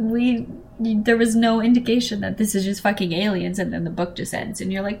 There was no indication that this is just fucking aliens, and then the book just ends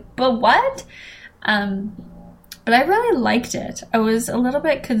and you're like, but what? But I really liked it. I was a little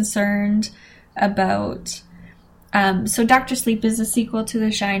bit concerned about so Dr. Sleep is a sequel to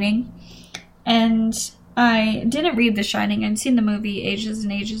The Shining, and I didn't read The Shining. I'd seen the movie ages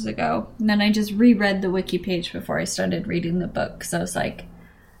and ages ago, and then I just reread the wiki page before I started reading the book, because I was like,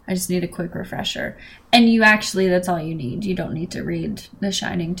 I just need a quick refresher. And that's all you need. You don't need to read The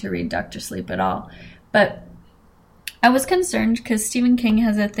Shining to read Dr. Sleep at all. But I was concerned because Stephen King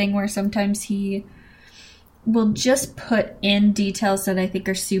has a thing where sometimes he will just put in details that I think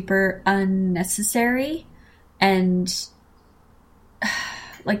are super unnecessary. And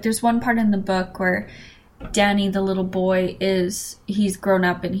like, there's one part in the book where Danny, the little boy, he's grown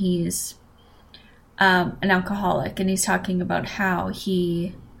up and he's an alcoholic, and he's talking about how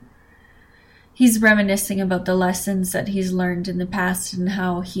he's reminiscing about the lessons that he's learned in the past and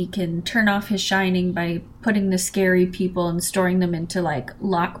how he can turn off his shining by putting the scary people and storing them into like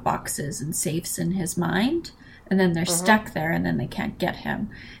lock boxes and safes in his mind. And then they're stuck there and then they can't get him.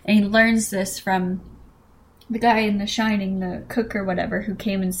 And he learns this from the guy in The Shining, the cook or whatever, who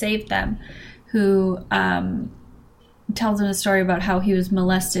came and saved them, who tells him a story about how he was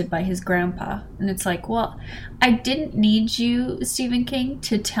molested by his grandpa. And it's like, well, I didn't need you, Stephen King,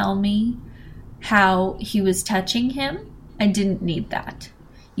 to tell me how he was touching him. I didn't need that.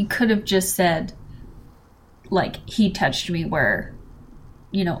 You could have just said, like, he touched me where,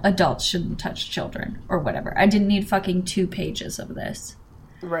 you know, adults shouldn't touch children or whatever. I didn't need fucking 2 pages of this.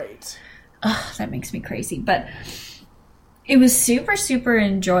 Right. Ugh, that makes me crazy. But it was super, super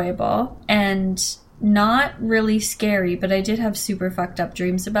enjoyable and not really scary, but I did have super fucked up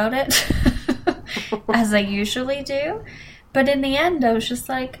dreams about it, as I usually do. But in the end, I was just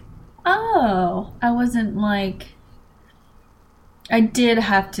like, oh, I wasn't like... I did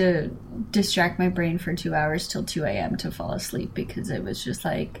have to distract my brain for 2 hours till 2 a.m. to fall asleep because it was just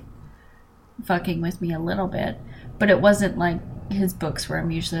like fucking with me a little bit. But it wasn't like his books where I'm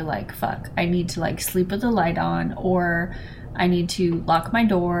usually like, fuck, I need to like sleep with the light on, or I need to lock my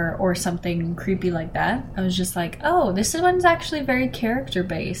door or something creepy like that. I was just like, oh, this one's actually very character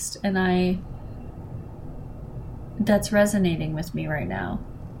based, and that's resonating with me right now.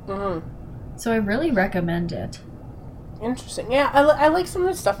 So I really recommend it. Interesting. Yeah, I like some of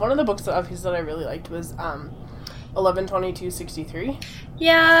the stuff. One of the books of his that I really liked was 11/22/63.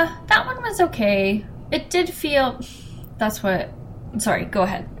 Yeah, that one was okay. It did feel... That's what... Sorry, go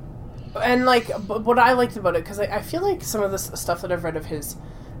ahead. And, like, what I liked about it, because I feel like some of the stuff that I've read of his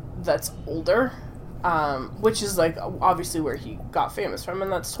that's older, which is, like, obviously where he got famous from,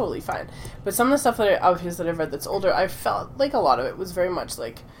 and that's totally fine. But some of the stuff of his that I've read that's older, I felt like a lot of it was very much,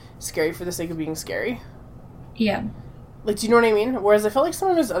 like, scary for the sake of being scary. Yeah. Like, do you know what I mean? Whereas I felt like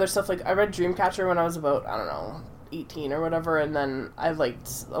some of his other stuff, like, I read Dreamcatcher when I was about, I don't know, 18 or whatever, and then I liked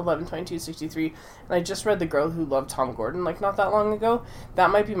 11/22/63, and I just read The Girl Who Loved Tom Gordon, like, not that long ago.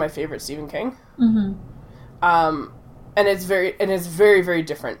 That might be my favorite Stephen King. And it's very, very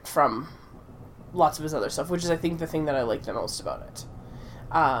different from lots of his other stuff, which is, I think, the thing that I like the most about it.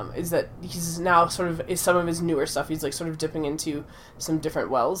 Is that he's now sort of, is some of his newer stuff, he's, like, sort of dipping into some different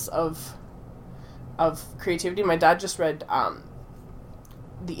wells of creativity. My dad just read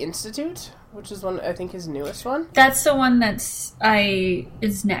The Institute, which is one, I think, his newest one. That's the one is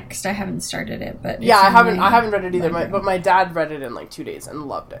next. I haven't started it, but yeah, I haven't read it either. But my dad read it in like 2 days and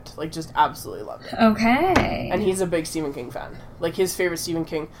loved it. Like, just absolutely loved it. Okay. And he's a big Stephen King fan. Like, his favorite Stephen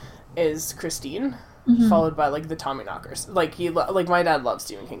King is Christine, followed by like the Tommyknockers. Like, my dad loves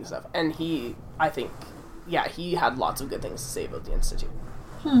Stephen King stuff, and I think, he had lots of good things to say about The Institute.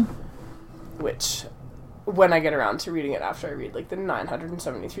 Which, when I get around to reading it after I read, like, the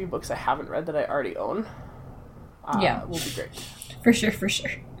 973 books I haven't read that I already own, will be great. For sure.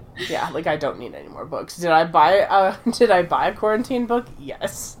 Yeah, like, I don't need any more books. Did I buy a quarantine book?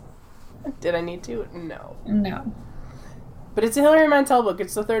 Yes. Did I need to? No. But it's a Hilary Mantel book.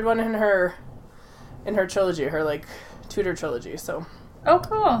 It's the third one in her trilogy, her, like, Tudor trilogy, so. Oh,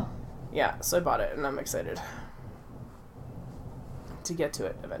 cool. Yeah, so I bought it, and I'm excited to get to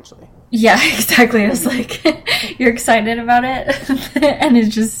it eventually. Yeah, exactly. I was like, you're excited about it, and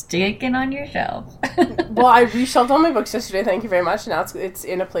it's just sticking on your shelf. Well, I reshelved all my books yesterday, thank you very much. Now it's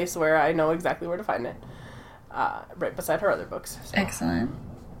in a place where I know exactly where to find it. Right beside her other books. So. Excellent.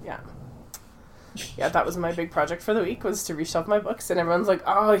 Yeah, that was my big project for the week, was to reshelve my books, and everyone's like,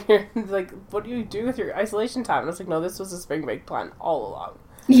 oh, you're like, what do you do with your isolation time? And I was like, no, this was a spring break plan all along.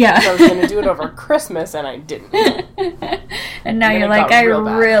 Yeah. I was going to do it over Christmas, and I didn't. And now you're like, I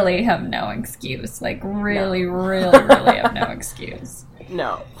really have no excuse. Like, really have no excuse.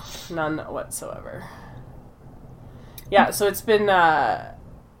 No, none whatsoever. Yeah, so it's been, the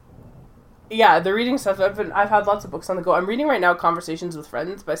reading stuff, I've had lots of books on the go. I'm reading right now Conversations with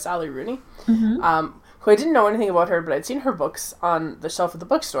Friends by Sally Rooney, who I didn't know anything about her, but I'd seen her books on the shelf at the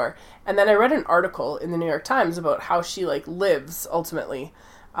bookstore. And then I read an article in the New York Times about how she, like, lives, ultimately,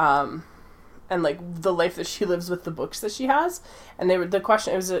 and, like, the life that she lives with the books that she has. And it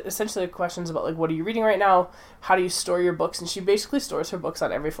was essentially questions about, like, what are you reading right now? How do you store your books? And she basically stores her books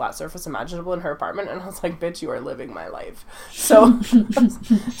on every flat surface imaginable in her apartment. And I was like, bitch, you are living my life. So,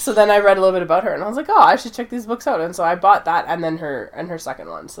 so then I read a little bit about her, and I was like, oh, I should check these books out. And so I bought that, and then her second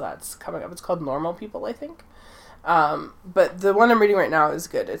one. So that's coming up. It's called Normal People, I think. But the one I'm reading right now is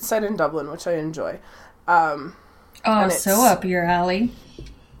good. It's set in Dublin, which I enjoy. So up your alley.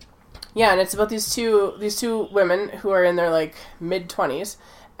 Yeah, and it's about these two women who are in their like mid-20s,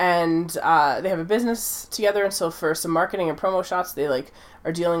 and they have a business together. And so for some marketing and promo shots, they like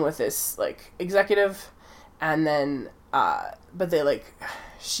are dealing with this like executive, and then but they like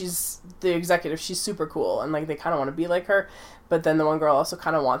she's the executive. She's super cool, and like they kind of want to be like her. But then the one girl also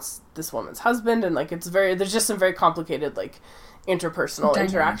kind of wants this woman's husband, and like there's just some very complicated like interpersonal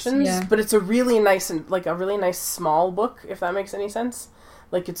interactions. Yeah. But it's a really nice and like a really nice small book, if that makes any sense.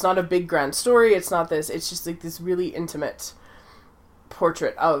 Like it's not a big grand story. It's not this. It's just like this really intimate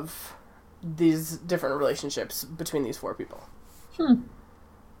portrait of these different relationships between these four people. Well,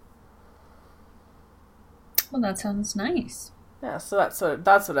 that sounds nice. Yeah, so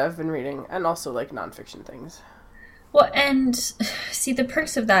that's what I've been reading, and also like nonfiction things. Well, and see, the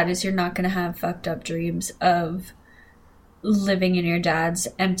perks of that is you're not going to have fucked up dreams of living in your dad's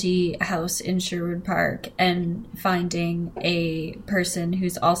empty house in Sherwood Park and finding a person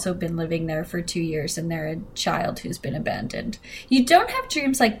who's also been living there for 2 years and they're a child who's been abandoned. You don't have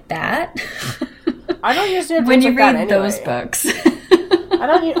dreams like that. I don't usually have when dreams you like read that anyway. those books. I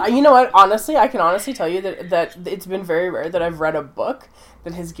don't. You know what? Honestly, I can honestly tell you that it's been very rare that I've read a book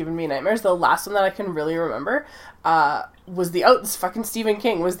that has given me nightmares. The last one that I can really remember was fucking Stephen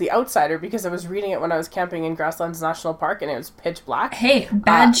King was The Outsider, because I was reading it when I was camping in Grasslands National Park and it was pitch black. Hey,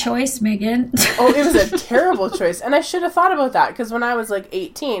 bad choice, Megan. Oh, it was a terrible choice, and I should have thought about that, because when I was like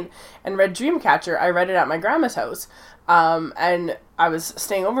 18 and read Dreamcatcher, I read it at my grandma's house, and I was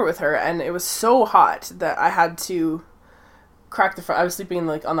staying over with her, and it was so hot that I had to crack the front. I was sleeping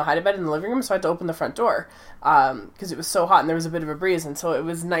like on the hide-a-bed in the living room, so I had to open the front door because it was so hot and there was a bit of a breeze, and so it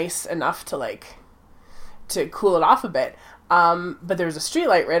was nice enough to cool it off a bit. But there was a street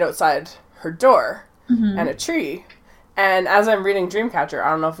light right outside her door and a tree. And as I'm reading Dreamcatcher, I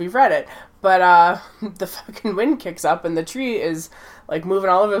don't know if you've read it, but the fucking wind kicks up and the tree is like moving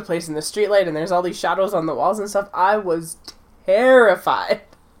all over the place in the street light, and there's all these shadows on the walls and stuff. I was terrified.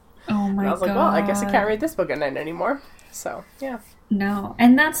 Oh my god. And I was like, well, I guess I can't read this book at night anymore. So, yeah. No,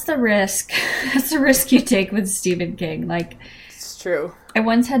 and that's the risk. That's the risk you take with Stephen King. Like, it's true. I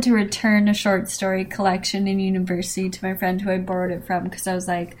once had to return a short story collection in university to my friend who I borrowed it from, because I was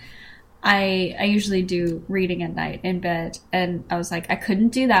like, I usually do reading at night in bed, and I was like, I couldn't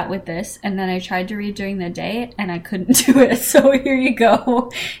do that with this, and then I tried to read during the day, and I couldn't do it, so here you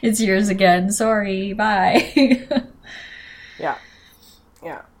go. It's yours again. Sorry, bye. Yeah.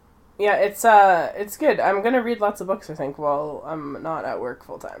 Yeah. Yeah, it's good. I'm gonna read lots of books, I think, while I'm not at work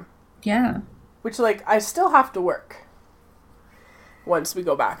full time. Yeah. Which, like, I still have to work once we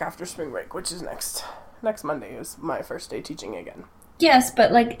go back after spring break, which is next Monday is my first day teaching again. Yes,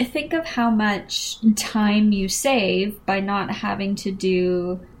 but, like, think of how much time you save by not having to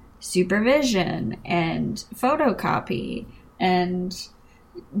do supervision and photocopy and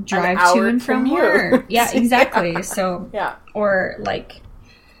drive to and from work. Yeah, exactly. Yeah. So, yeah. Or, like,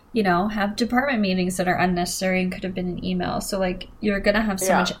 you know, have department meetings that are unnecessary and could have been an email. So, like, you're going to have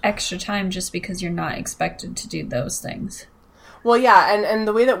so much extra time just because you're not expected to do those things. Well, yeah, and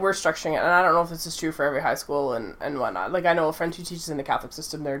the way that we're structuring it, and I don't know if this is true for every high school and whatnot. Like, I know a friend who teaches in the Catholic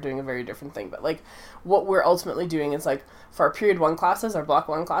system, they're doing a very different thing. But, like, what we're ultimately doing is, like, for our period 1 classes, our block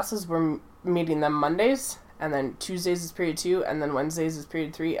 1 classes, we're meeting them Mondays, and then Tuesdays is period 2, and then Wednesdays is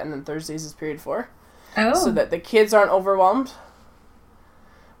period 3, and then Thursdays is period 4. Oh. So that the kids aren't overwhelmed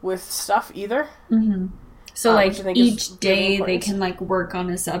with stuff either. Mm-hmm. So, like, each day really they can, like, work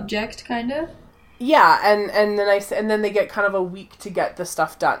on a subject, kind of? Yeah, and then they get kind of a week to get the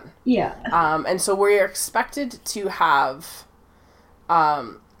stuff done. Yeah. And so we're expected to have,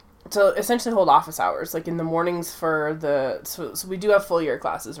 to essentially hold office hours, like in the mornings for so we do have full year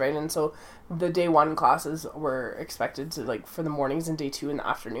classes, right? And so the day 1 classes were expected to, like, for the mornings, and day 2 in the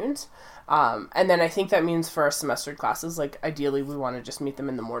afternoons. And then I think that means for our semestered classes, like, ideally we want to just meet them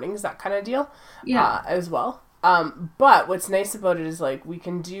in the mornings, that kind of deal. Yeah. As well. But what's nice about it is, like, we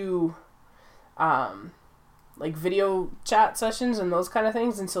can do like video chat sessions and those kind of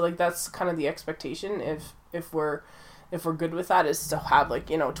things, and so, like, that's kind of the expectation if we're good with that, is to have, like,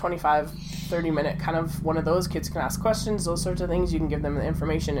 you know, 25-30 minute kind of one of those. Kids can ask questions, those sorts of things. You can give them the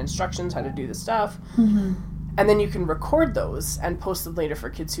information, instructions, how to do the stuff. Mm-hmm. And then you can record those and post them later for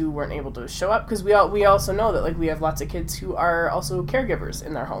kids who weren't able to show up, because we also know that, like, we have lots of kids who are also caregivers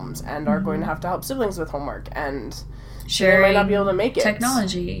in their homes and are going to have to help siblings with homework, and they might not be able to make it.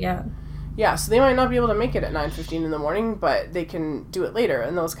 Technology, yeah. Yeah, so they might not be able to make it at 9:15 in the morning, but they can do it later,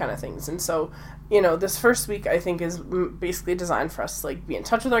 and those kind of things. And so, you know, this first week, I think, is basically designed for us to, like, be in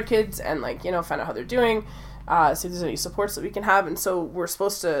touch with our kids and, like, you know, find out how they're doing, see if there's any supports that we can have. And so we're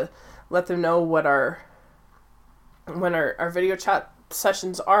supposed to let them know when our video chat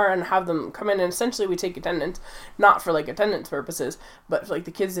sessions are and have them come in, and essentially we take attendance, not for like attendance purposes, but for like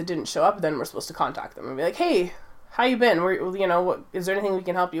the kids that didn't show up, then we're supposed to contact them and be like, hey, how you been? You know, what, is there anything we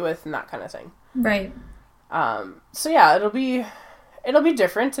can help you with, and that kind of thing. Right. So yeah, it'll be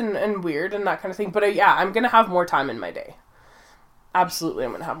different and weird and that kind of thing. But yeah, I'm going to have more time in my day. Absolutely,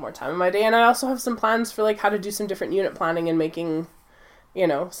 I'm going to have more time in my day. And I also have some plans for like how to do some different unit planning and making, you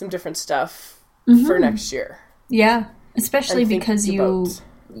know, some different stuff for next year. Yeah. Especially because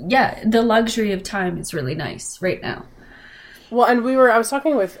the luxury of time is really nice right now. Well, and I was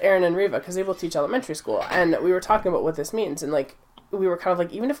talking with Aaron and Riva because they both teach elementary school, and we were talking about what this means. And like, we were kind of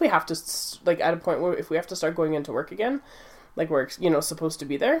like, even if we have to, like at a point where if we have to start going into work again, like we're, you know, supposed to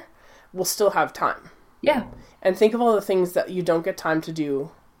be there, we'll still have time. Yeah. And think of all the things that you don't get time to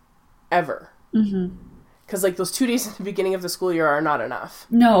do ever. Mm-hmm. Because, like, those 2 days at the beginning of the school year are not enough.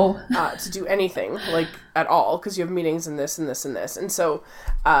 No. To do anything, like, at all. Because you have meetings and this and this and this. And so,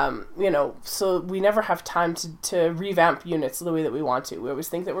 you know, so we never have time to revamp units the way that we want to. We always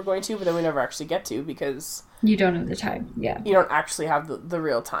think that we're going to, but then we never actually get to because... You don't have the time, yeah. You don't actually have the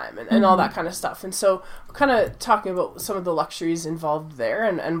real time and all that kind of stuff. And so we're kind of talking about some of the luxuries involved there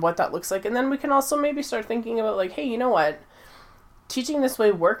and what that looks like. And then we can also maybe start thinking about, like, hey, you know what? Teaching this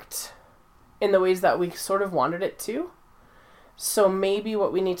way worked in the ways that we sort of wanted it to. So maybe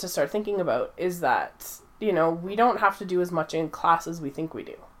what we need to start thinking about is that, you know, we don't have to do as much in class as we think we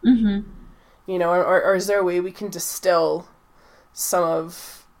do. Mm-hmm. You know, or is there a way we can distill some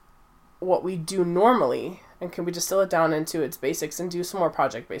of what we do normally, and can we distill it down into its basics and do some more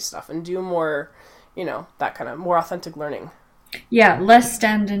project-based stuff and do more, you know, that kind of more authentic learning. Yeah, less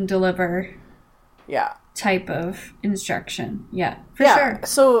stand and deliver. Yeah. Type of instruction. Yeah, for sure.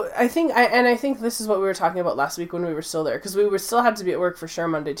 So I think this is what we were talking about last week when we were still there, because we were still had to be at work for sure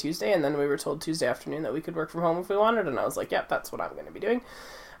Monday, Tuesday, and then we were told Tuesday afternoon that we could work from home if we wanted, and I was like, yep, that's what I'm going to be doing.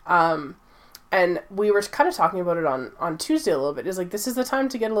 And we were kind of talking about it on Tuesday a little bit. Is like, this is the time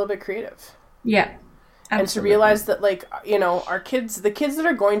to get a little bit creative. Yeah. Absolutely. And to realize that, like, you know, the kids that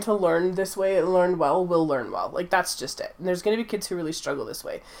are going to learn this way and learn well will learn well. Like, that's just it. And there's going to be kids who really struggle this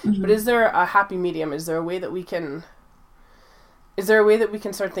way. Mm-hmm. But is there a happy medium? Is there a way that we can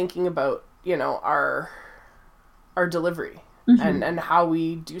start thinking about, you know, our delivery and how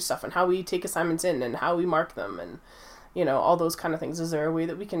we do stuff and how we take assignments in and how we mark them and, you know, all those kind of things. Is there a way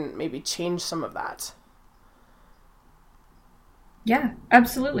that we can maybe change some of that? Yeah,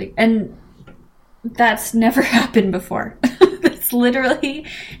 absolutely. And that's never happened before. That's literally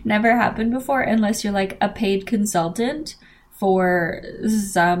never happened before unless you're like a paid consultant for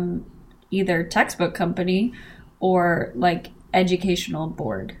some either textbook company or like educational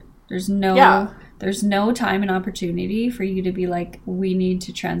board. There's no time and opportunity for you to be like, we need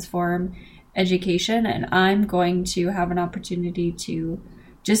to transform education, and I'm going to have an opportunity to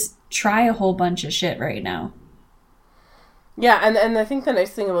just try a whole bunch of shit right now. Yeah, and I think the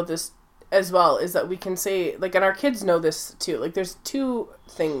nice thing about this as well is that we can say, like, and our kids know this too, like, there's two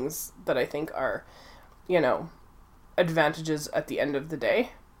things that I think are, you know, advantages at the end of the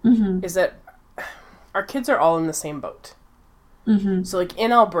day, is that our kids are all in the same boat. So, like,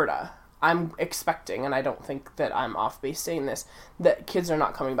 in Alberta, I'm expecting, and I don't think that I'm off base saying this, that kids are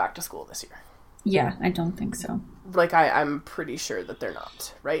not coming back to school this year. Yeah, I don't think so. Like, I'm pretty sure that they're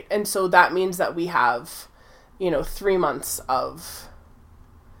not, right? And so that means that we have, you know, 3 months of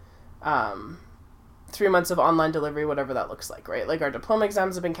 3 months of online delivery, whatever that looks like, right? Like, our diploma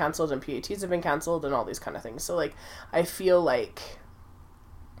exams have been canceled and PATs have been canceled and all these kind of things. So, like, I feel like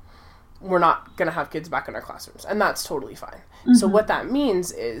we're not going to have kids back in our classrooms, and that's totally fine. So what that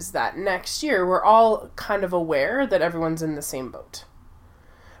means is that next year we're all kind of aware that everyone's in the same boat,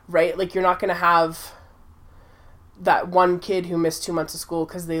 right? Like, you're not going to have that one kid who missed 2 months of school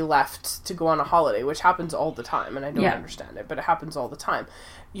because they left to go on a holiday, which happens all the time, and I don't understand it, but it happens all the time.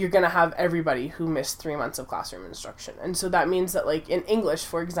 You're going to have everybody who missed 3 months of classroom instruction. And so that means that, like, in English,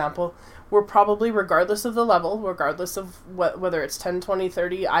 for example, we're probably, regardless of the level, regardless of whether it's 10, 20,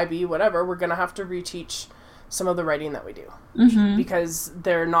 30, IB, whatever, we're going to have to reteach some of the writing that we do. Because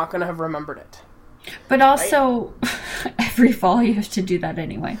they're not going to have remembered it. But also, right? Every fall you have to do that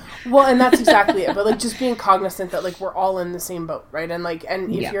anyway. Well, and that's exactly it. But, like, just being cognizant that, like, we're all in the same boat, right? And, like,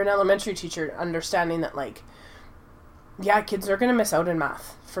 and if you're an elementary teacher, understanding that, like, yeah, kids are going to miss out in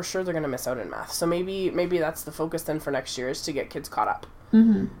math. For sure they're going to miss out in math. So maybe that's the focus then for next year, is to get kids caught up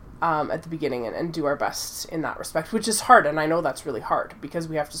at the beginning and do our best in that respect, which is hard. And I know that's really hard because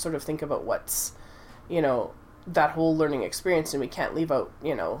we have to sort of think about what's, you know, that whole learning experience, and we can't leave out,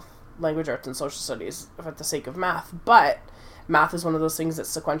 you know, language arts and social studies for the sake of math. But math is one of those things that's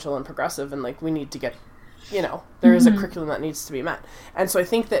sequential and progressive, and, like, we need to get you know, there is a curriculum that needs to be met. And so I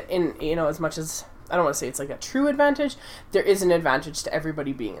think that in, you know, as much as, I don't want to say it's like a true advantage, there is an advantage to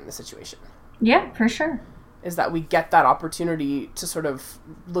everybody being in the situation. Yeah, for sure. Is that we get that opportunity to sort of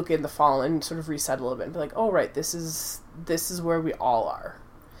look in the fall and sort of reset a little bit and be like, oh, right, this is where we all are.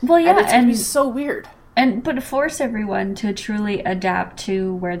 Well, yeah, and it's going to be so weird. But force everyone to truly adapt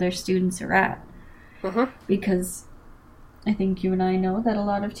to where their students are at. Mm-hmm. Because I think you and I know that a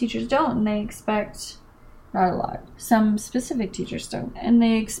lot of teachers don't, and they expect, not a lot, some specific teachers don't, and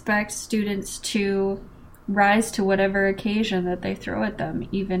they expect students to rise to whatever occasion that they throw at them,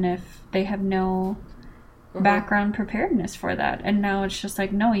 even if they have no background preparedness for that. And now it's just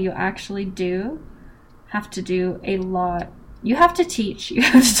like, no, you actually do have to do a lot. You have to teach. You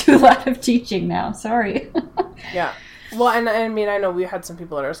have to do a lot of teaching now. Sorry. Yeah. Well, and I mean, I know we had some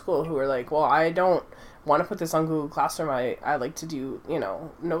people at our school who were like, well, I don't want to put this on Google Classroom. I like to do, you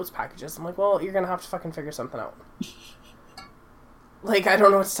know, notes packages. I'm like, well, you're going to have to fucking figure something out. Like, I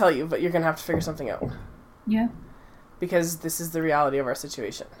don't know what to tell you, but you're going to have to figure something out. Yeah. Because this is the reality of our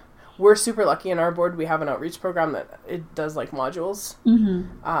situation. We're super lucky in our board. We have an outreach program that it does like modules.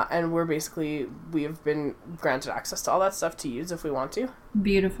 Mm-hmm. And we have been granted access to all that stuff to use if we want to.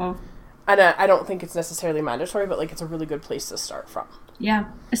 Beautiful. And I don't think it's necessarily mandatory, but like it's a really good place to start from.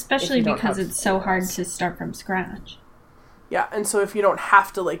 Yeah, especially because it's so hard to start from scratch. Yeah, and so if you don't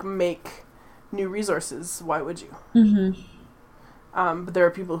have to like make new resources, why would you? Mm-hmm. But there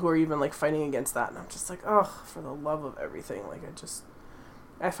are people who are even like fighting against that, and I'm just like, oh, for the love of everything, like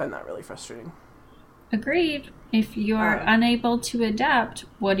I find that really frustrating. Agreed. If you are unable to adapt,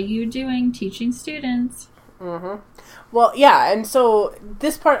 what are you doing teaching students? Mm-hmm. Well, yeah, and so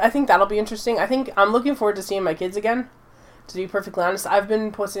this part, I think that'll be interesting. I think I'm looking forward to seeing my kids again. To be perfectly honest, I've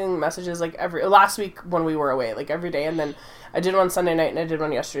been posting messages like last week when we were away, like every day, and then I did one Sunday night and I did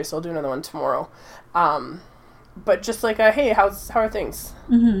one yesterday, so I'll do another one tomorrow. But just like hey, how are things?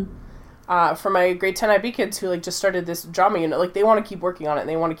 Mm-hmm. For my grade 10 IB kids who like just started this drama unit, like they want to keep working on it and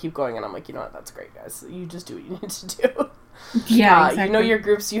they want to keep going, and I'm like, you know what, that's great, guys. You just do what you need to do. Yeah, exactly. You know your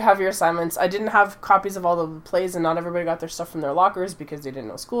groups, you have your assignments. I didn't have copies of all the plays, and not everybody got their stuff from their lockers because they didn't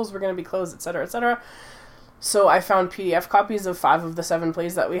know schools were going to be closed, etc., etc. So I found PDF copies of 5 of the 7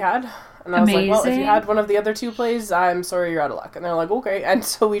 plays that we had. And I was like, well, if you had one of the other 2 plays, I'm sorry, you're out of luck. And they're like, okay. And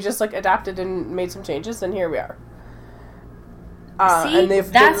so we just like adapted and made some changes, and here we are. See, and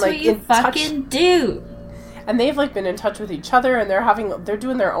they've that's been, like, what you fucking do. And they've like been in touch with each other, and they're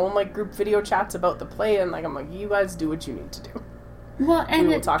doing their own like group video chats about the play, and like I'm like, you guys do what you need to do. Well, and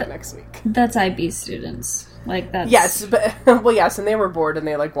we will talk next week. That's IB students. Like that's yes, but well, yes, and they were bored and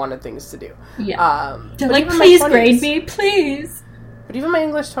they like wanted things to do. Yeah, they're like, please grade me, please. But even my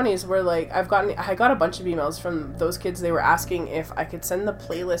English 20s were like, I got a bunch of emails from those kids. They were asking if I could send the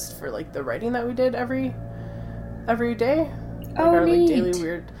playlist for like the writing that we did every day. Like, our like daily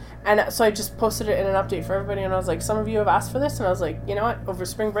weird. And so I just posted it in an update for everybody, and I was like, some of you have asked for this, and I was like, you know what, over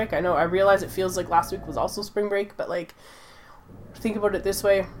spring break, I realize it feels like last week was also spring break, but like, think about it this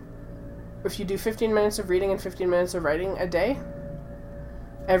way. If you do 15 minutes of reading and 15 minutes of writing a day,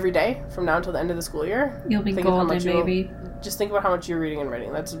 every day, from now until the end of the school year, you'll be golden, baby. Just think about how much you're reading and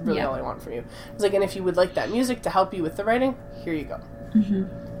writing. That's really all I want from you. It's like, and if you would like that music to help you with the writing, here you go. Mm-hmm.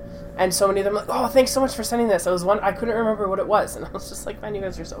 And so many of them like, oh, thanks so much for sending this. I couldn't remember what it was. And I was just like, man, you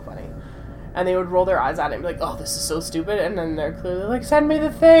guys are so funny. And they would roll their eyes at it and be like, oh, this is so stupid. And then they're clearly like, send me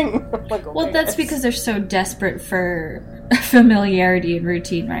the thing. Like, okay, well, that's because they're so desperate for familiarity and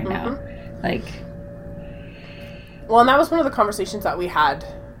routine right now. Like, well, and that was one of the conversations that we had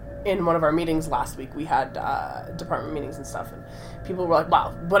in one of our meetings last week. We had department meetings and stuff, and people were like,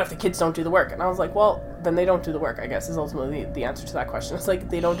 wow, what if the kids don't do the work? And I was like, well, then they don't do the work, I guess, is ultimately the answer to that question. It's like,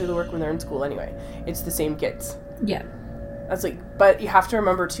 they don't do the work when they're in school anyway. It's the same kids. Yeah. That's like, but you have to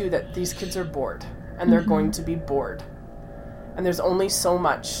remember, too, that these kids are bored, and they're going to be bored. And there's only so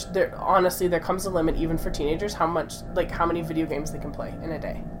much. Honestly, there comes a limit, even for teenagers, how many video games they can play in a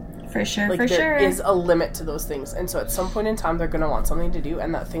day. For sure, like, there is a limit to those things. And so at some point in time, they're going to want something to do,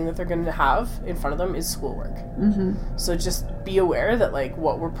 and that thing that they're going to have in front of them is schoolwork. Mm-hmm. So just be aware that, like,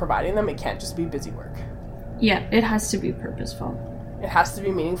 what we're providing them, it can't just be busy work. Yeah, it has to be purposeful. It has to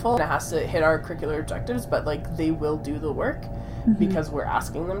be meaningful, and it has to hit our curricular objectives, but, like, they will do the work because we're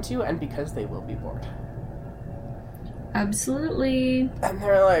asking them to, and because they will be bored. Absolutely. And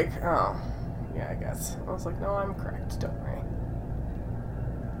they're like, oh, yeah, I guess. I was like, no, I'm correct, don't worry.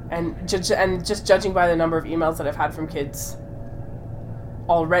 And just judging by the number of emails that I've had from kids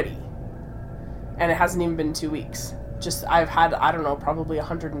already, and it hasn't even been 2 weeks, I've had, I don't know, probably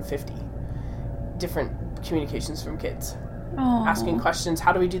 150 different communications from kids. asking questions.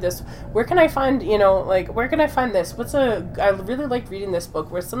 How do we do this? Where can I find, where can I find this? I really liked reading this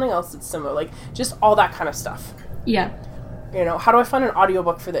book. Where's something else that's similar? Like, just all that kind of stuff. Yeah. How do I find an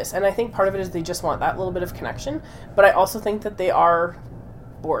audiobook for this? And I think part of it is they just want that little bit of connection. But I also think that they are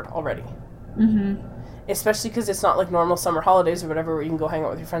bored already. Mm-hmm. Especially because it's not like normal summer holidays or whatever where you can go hang out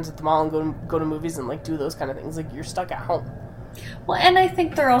with your friends at the mall and go to movies and, like, do those kind of things. Like, you're stuck at home. Well, and I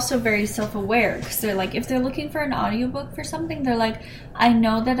think they're also very self-aware because they're like, if they're looking for an audiobook for something, they're like, I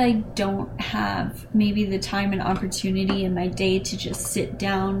know that I don't have maybe the time and opportunity in my day to just sit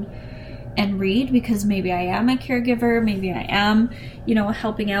down and read because maybe I am a caregiver, maybe I am,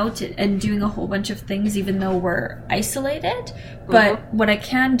 helping out and doing a whole bunch of things even though we're isolated. But what I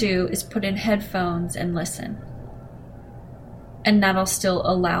can do is put in headphones and listen. And that'll still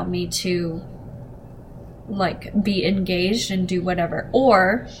allow me to, like, be engaged and do whatever.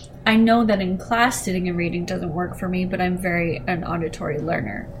 Or I know that in class sitting and reading doesn't work for me, but I'm an auditory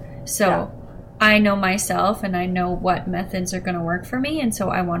learner. So I know myself and I know what methods are going to work for me, and so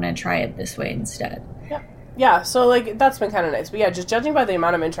I want to try it this way instead. Yeah, so, like, that's been kind of nice. But yeah, just judging by the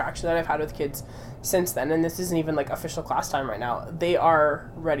amount of interaction that I've had with kids since then, and this isn't even, like, official class time right now, they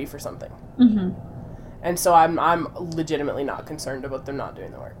are ready for something. Mm-hmm. And so I'm legitimately not concerned about them not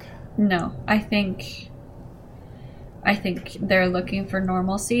doing the work. No, I think they're looking for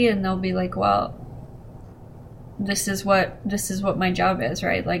normalcy, and they'll be like, well, this is what my job is,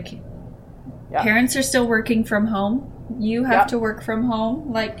 right? Like, parents are still working from home. You have to work from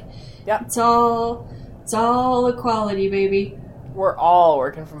home. Like, it's all equality, baby. We're all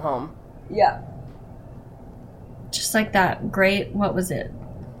working from home. Yeah. Just like that great, what was it?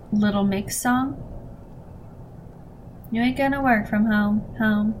 Little Mix song? You ain't gonna work from home,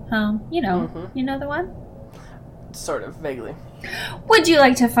 home. You know the one? Sort of, vaguely. Would you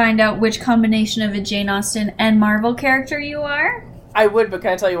like to find out which combination of a Jane Austen and Marvel character you are? I would, but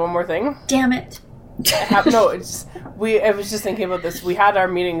can I tell you one more thing? Damn it. I was just thinking about this. We had our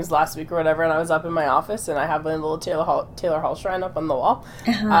meetings last week or whatever, and I was up in my office, and I have a little Taylor Hall shrine up on the wall,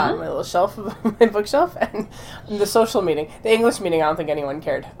 my little shelf, my bookshelf, and in the social meeting, the English meeting, I don't think anyone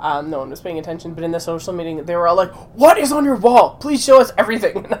cared. No one was paying attention, but in the social meeting, they were all like, "What is on your wall? Please show us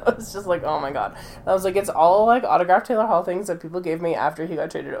everything." And I was just like, "Oh my god!" And I was like, "It's all like autographed Taylor Hall things that people gave me after he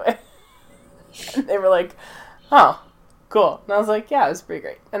got traded away." And they were like, "Oh. Cool." And I was like, yeah, it was pretty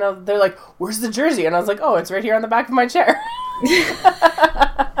great. And they're like, "Where's the jersey?" And I was like, "Oh, it's right here on the back of my chair."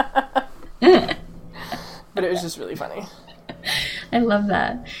 But it was just really funny. I love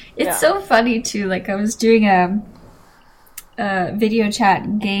that. It's so funny, too. Like, I was doing a video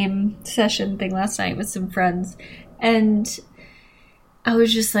chat game session thing last night with some friends. And I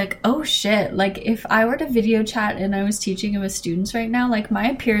was just like, oh shit, like if I were to video chat and I was teaching it with students right now, like my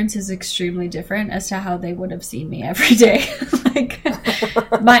appearance is extremely different as to how they would have seen me every day. Like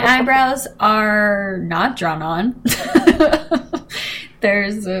my eyebrows are not drawn on.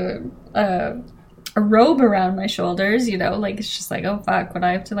 There's a robe around my shoulders, like it's just like, oh fuck, would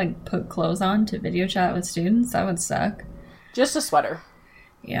I have to like put clothes on to video chat with students? That would suck. Just a sweater.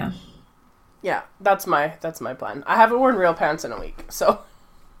 Yeah. Yeah, that's my plan. I haven't worn real pants in a week, so.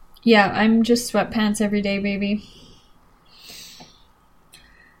 Yeah, I'm just sweatpants every day, baby.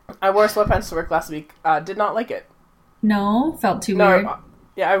 I wore sweatpants to work last week. Did not like it. No, felt too weird.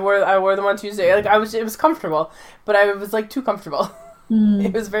 Yeah, I wore them on Tuesday. Like it was comfortable, but I was like too comfortable.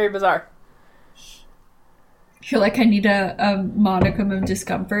 It was very bizarre. I feel like I need a modicum of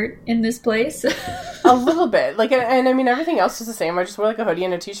discomfort in this place. A little bit. Like, and I mean, everything else is the same. I just wore like a hoodie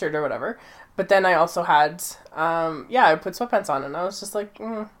and a t-shirt or whatever. But then I also had, I put sweatpants on and I was just like,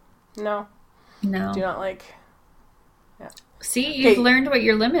 no. No. Do not like, yeah. See, you've learned what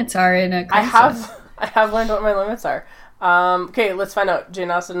your limits are in a crisis. I have learned what my limits are. Okay, let's find out. Jane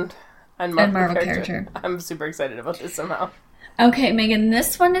Austen and Marvel character. I'm super excited about this somehow. Okay, Megan,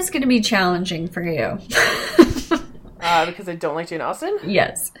 this one is going to be challenging for you. Because I don't like Jane Austen?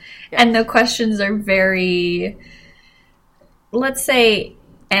 Yes. And the questions are very, let's say,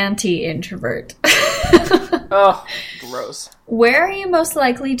 anti-introvert. Oh, gross. Where are you most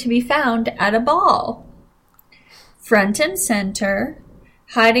likely to be found at a ball? Front and center,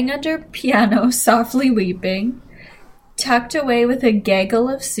 hiding under piano, softly weeping, tucked away with a gaggle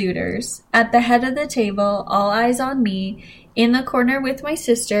of suitors, at the head of the table, all eyes on me, in the corner with my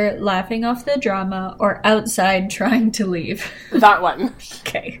sister, laughing off the drama, or outside trying to leave. That one.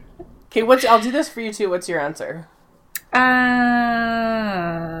 Okay. Okay, I'll do this for you too. What's your answer?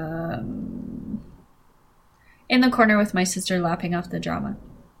 In the corner with my sister, laughing off the drama.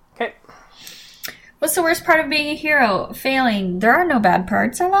 Okay. What's the worst part of being a hero? Failing. There are no bad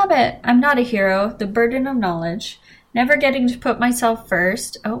parts. I love it. I'm not a hero. The burden of knowledge. Never getting to put myself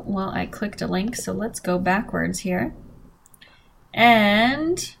first. Oh, well, I clicked a link, so let's go backwards here.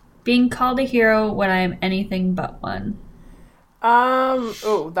 And being called a hero when I am anything but one.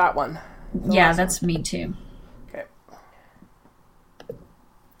 Oh, that one. Yeah, that's me too. Okay.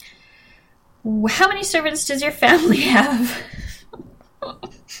 How many servants does your family have?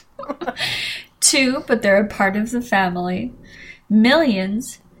 2, but they're a part of the family.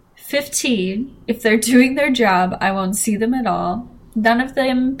 Millions. 15. If they're doing their job, I won't see them at all. None of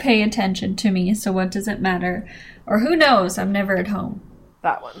them pay attention to me, so what does it matter? Or who knows, I'm never at home.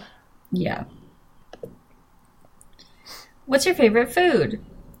 That one. Yeah. What's your favorite food?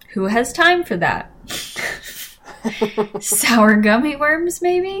 Who has time for that? Sour gummy worms,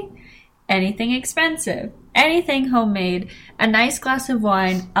 maybe? Anything expensive. Anything homemade. A nice glass of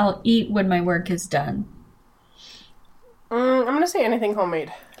wine. I'll eat when my work is done. I'm going to say anything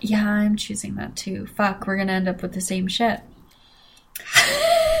homemade. Yeah, I'm choosing that too. Fuck, we're going to end up with the same shit.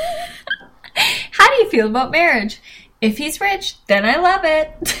 How do you feel about marriage? If he's rich, then I love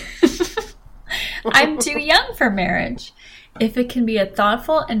it. I'm too young for marriage. If it can be a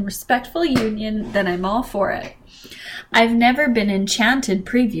thoughtful and respectful union, then I'm all for it. I've never been enchanted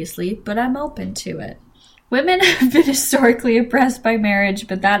previously, but I'm open to it. Women have been historically oppressed by marriage,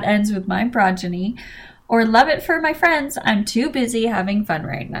 but that ends with my progeny. Or love it for my friends. I'm too busy having fun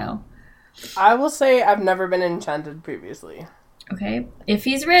right now. I will say I've never been enchanted previously. Okay. If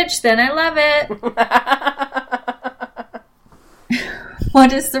he's rich, then I love it.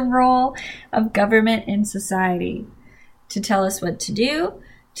 What is the role of government in society? To tell us what to do,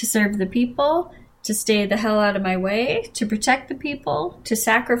 to serve the people, to stay the hell out of my way, to protect the people, to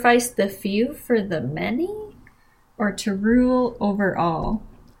sacrifice the few for the many, or to rule over all?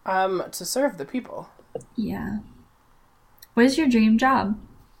 To serve the people. Yeah. What is your dream job?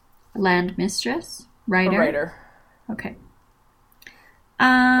 Land mistress? Writer? A writer. Okay. What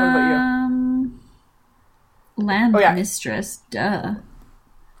about you? Land mistress. Duh.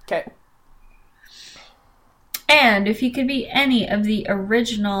 Okay. And if you could be any of the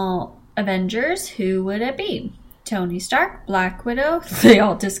original Avengers, who would it be? Tony Stark, Black Widow, they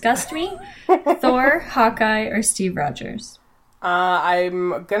all disgust me, Thor, Hawkeye, or Steve Rogers?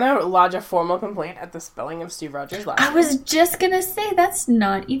 I'm gonna lodge a formal complaint at the spelling of Steve Rogers' last name. I was just gonna say, that's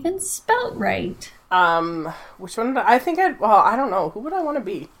not even spelt right. Which one I think I don't know. Who would I want to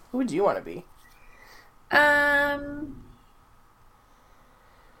be? Who would you want to be?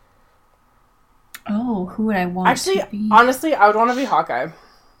 Oh, who would I want to be? Actually, honestly, I would want to be Hawkeye.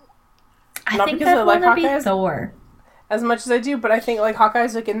 I think I'd want to be Thor. As much as I do, but I think, like,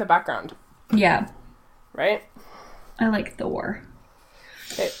 Hawkeye's, like, in the background. Yeah. Right? I like Thor.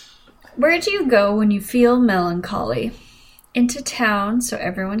 Okay. Where do you go when you feel melancholy? Into town so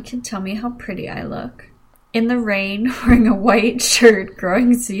everyone can tell me how pretty I look. In the rain, wearing a white shirt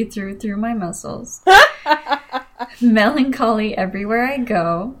growing see-through through my muscles. Melancholy everywhere I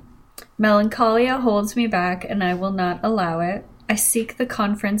go. Melancholia holds me back and I will not allow it. I seek the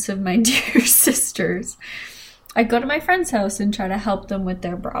conference of my dear sisters. I go to my friend's house and try to help them with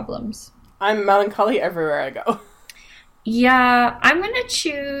their problems. I'm melancholy everywhere I go. Yeah, I'm going to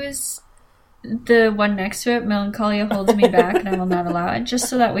choose the one next to it. Melancholia holds me back and I will not allow it, just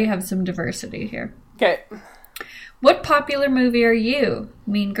so that we have some diversity here. Okay. What popular movie are you?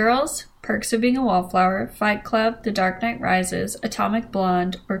 Mean Girls, Perks of Being a Wallflower, Fight Club, The Dark Knight Rises, Atomic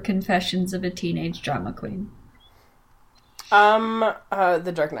Blonde, or Confessions of a Teenage Drama Queen?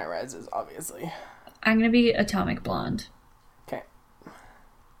 The Dark Knight Rises, obviously. I'm going to be Atomic Blonde. Okay.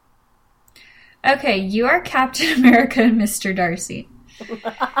 Okay, you are Captain America and Mr. Darcy.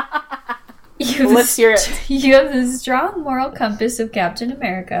 Let's hear it. You have the strong moral compass of Captain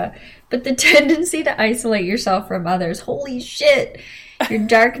America, but the tendency to isolate yourself from others. Holy shit! Your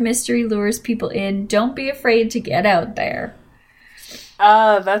dark mystery lures people in. Don't be afraid to get out there.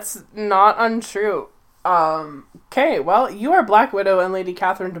 That's not untrue. Okay, well, you are Black Widow and Lady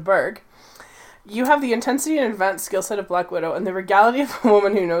Catherine de Bourgh. You have the intensity and advanced skill set of Black Widow and the regality of a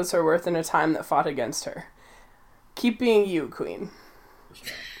woman who knows her worth in a time that fought against her. Keep being you, Queen.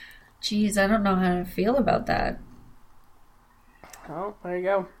 Jeez, I don't know how to feel about that. Oh, there you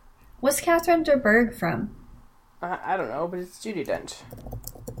go. What's Catherine de Bourgh from? I don't know, but it's Judi Dench.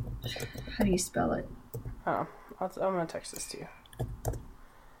 How do you spell it? Oh, I'm gonna text this to you.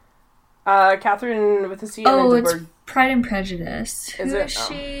 Catherine with a C. Oh, it's Pride and Prejudice. Is Who it? is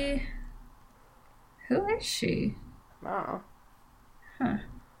she? Who is she? I don't know. Huh.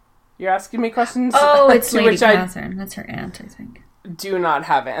 You're asking me questions. Oh, it's Lady which Catherine. That's her aunt, I think. Do not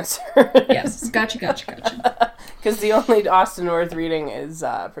have answers. Yes, gotcha. Because the only Austen worth reading is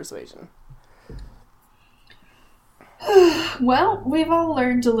Persuasion. Well, we've all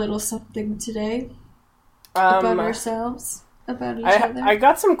learned a little something today about ourselves, about each other. I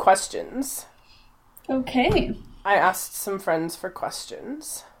got some questions. Okay. I asked some friends for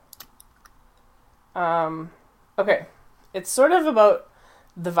questions. Okay. It's sort of about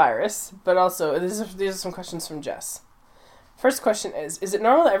the virus, but also these are some questions from Jess. First question is it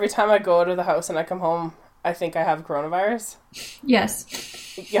normal that every time I go out of the house and I come home, I think I have coronavirus?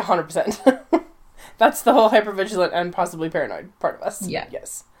 Yes. Yeah, 100%. That's the whole hypervigilant and possibly paranoid part of us. Yeah.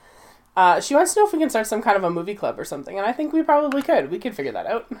 Yes. She wants to know if we can start some kind of a movie club or something, and I think we probably could. We could figure that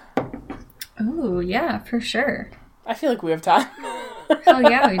out. Oh, yeah, for sure. I feel like we have time. Oh,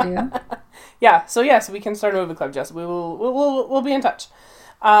 yeah, we do. Yeah, so yes, we can start a movie club, Jess. We'll be in touch.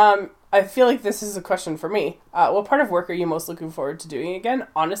 I feel like this is a question for me. What part of work are you most looking forward to doing again?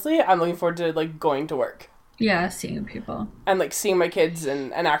 Honestly, I'm looking forward to, like, going to work. Yeah, seeing people. And, like, seeing my kids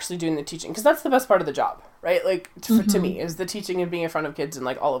and actually doing the teaching. Because that's the best part of the job, right? Like, to me, is the teaching and being in front of kids and,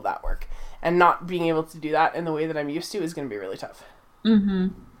 like, all of that work. And not being able to do that in the way that I'm used to is going to be really tough. Mm-hmm.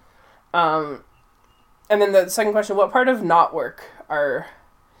 And then the second question, what part of not work are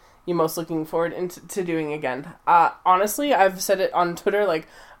you most looking forward to doing again? Honestly, I've said it on Twitter, like,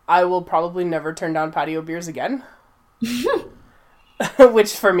 I will probably never turn down patio beers again.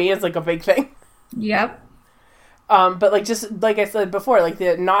 Which for me is, like, a big thing. Yep. But, like, just like I said before, like,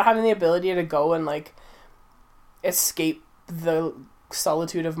 the not having the ability to go and, like, escape the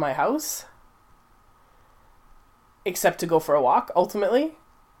solitude of my house, except to go for a walk, ultimately,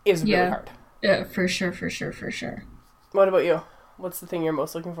 is really hard. Yeah, for sure. What about you? What's the thing you're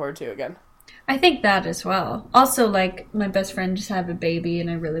most looking forward to again? I think that as well. Also, like, my best friend just had a baby, and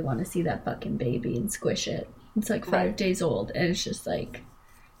I really want to see that fucking baby and squish it. It's, like, 5 days old, and it's just, like,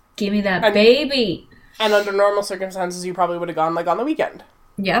 give me that baby! And under normal circumstances, you probably would have gone, like, on the weekend.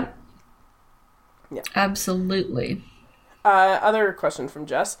 Yep. Yeah. Absolutely. Other question from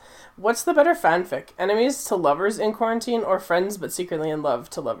Jess. What's the better fanfic? Enemies to lovers in quarantine, or friends but secretly in love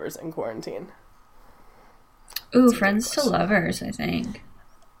to lovers in quarantine? Ooh, friends to lovers, I think.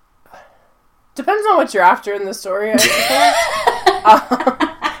 Depends on what you're after in the story, I suppose.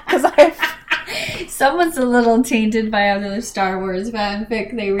 Because Someone's a little tainted by other Star Wars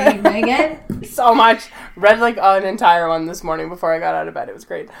fanfic they read, Megan. So much. Read, like, an entire one this morning before I got out of bed. It was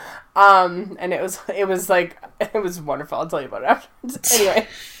great. And it was like, it was wonderful. I'll tell you about it afterwards. Anyway.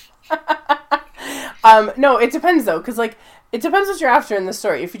 No, it depends, though, because, like, it depends what you're after in the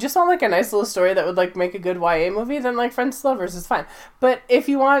story. If you just want, like, a nice little story that would, like, make a good YA movie, then, like, Friends to Lovers is fine. But if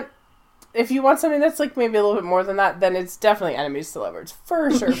you want something that's, like, maybe a little bit more than that, then it's definitely Enemies to Lovers. For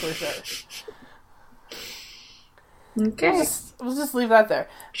sure. Okay. We'll just leave that there.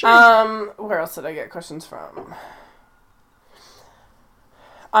 Sure. Where else did I get questions from?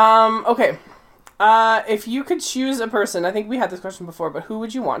 Okay. If you could choose a person, I think we had this question before, but who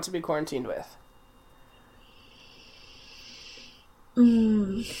would you want to be quarantined with?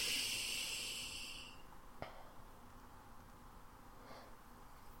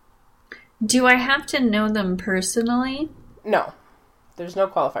 Do I have to know them personally? No. There's no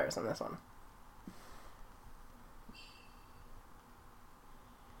qualifiers on this one.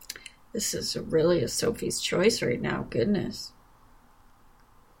 This is really a Sophie's choice right now. Goodness.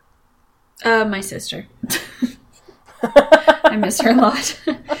 My sister. I miss her a lot.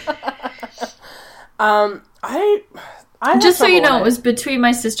 I just so you know, it was between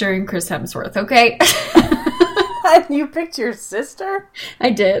my sister and Chris Hemsworth, okay? You picked your sister? I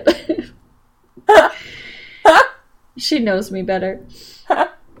did. She knows me better.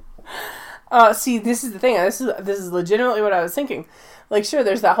 See, this is the thing. This is legitimately what I was thinking. Like, sure,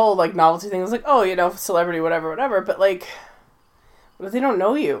 there's that whole, like, novelty thing. It's like, oh, you know, celebrity, whatever. But, like, what if they don't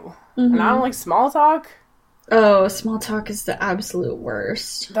know you? Mm-hmm. And I don't like small talk. Oh, small talk is the absolute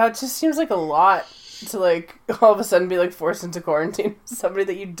worst. That just seems like a lot to, like, all of a sudden be, like, forced into quarantine with somebody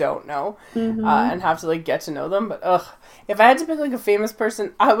that you don't know. Mm-hmm. And have to, like, get to know them. But, if I had to pick, like, a famous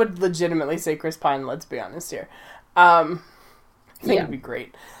person, I would legitimately say Chris Pine, let's be honest here. I think it'd be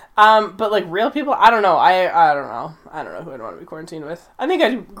great. But, like, real people, I don't know. I don't know. I don't know who I'd want to be quarantined with. I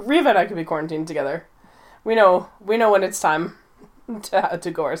think Reva and I could be quarantined together. We know when it's time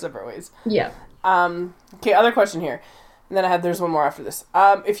to go our separate ways. Yeah. Okay, other question here. And then there's one more after this.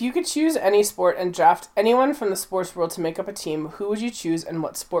 If you could choose any sport and draft anyone from the sports world to make up a team, who would you choose and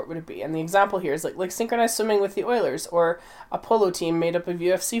what sport would it be? And the example here is like synchronized swimming with the Oilers, or a polo team made up of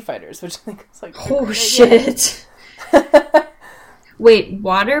UFC fighters, which I think is like... Oh, shit. Wait,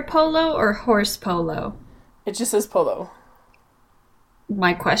 water polo or horse polo? It just says polo.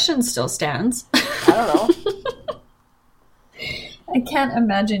 My question still stands. I don't know. I can't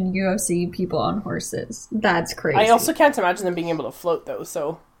imagine UFC people on horses. That's crazy. I also can't imagine them being able to float, though,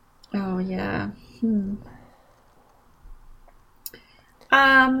 so... Oh, yeah.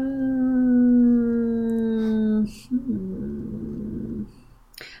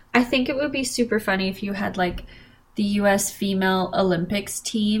 I think it would be super funny if you had, like, the U.S. female Olympics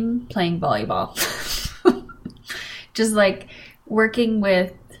team playing volleyball. Just, like, working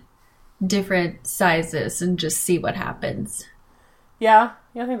with different sizes and just see what happens. Yeah,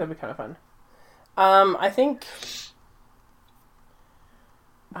 I think that'd be kind of fun. I think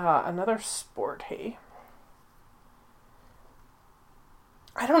another sport, hey.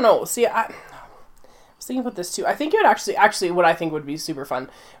 I don't know. See, I was thinking about this too. I think it would actually what I think would be super fun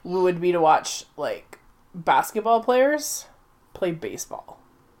would be to watch, like, basketball players play baseball.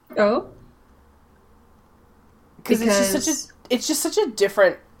 Oh? Because it's just such a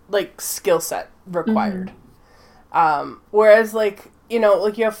different, like, skill set required. Whereas, like, you know,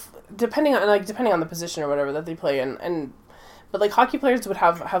 like, you have depending on the position or whatever that they play in, but, like, hockey players would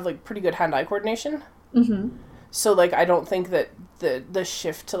have like pretty good hand-eye coordination. So, like, I don't think that the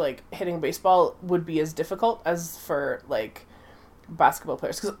shift to, like, hitting baseball would be as difficult as for, like, basketball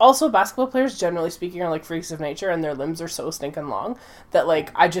players. Because also basketball players, generally speaking, are, like, freaks of nature, and their limbs are so stinking long that, like,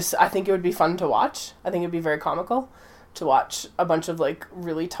 I think it would be fun to watch. I think it'd be very comical to watch a bunch of, like,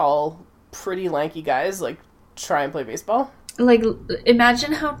 really tall, pretty lanky guys, like, try and play baseball. Like,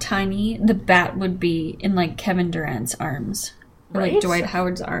 imagine how tiny the bat would be in, like, Kevin Durant's arms. Or, Right? like, Dwight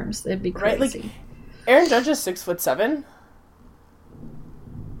Howard's arms. It'd be crazy. Right? Like, Aaron Judge is 6'7",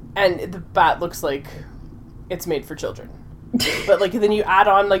 and the bat looks like it's made for children. But, like, then you add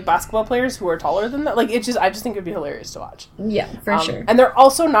on, like, basketball players who are taller than that. Like, I just think it'd be hilarious to watch. Yeah, for sure. And they're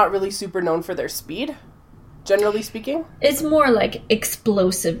also not really super known for their speed, generally speaking. It's more like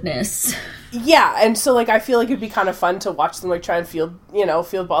explosiveness. Yeah, and so, like, I feel like it'd be kind of fun to watch them, like, try and field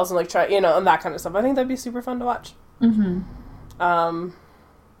balls and, like, try, and that kind of stuff. I think that'd be super fun to watch.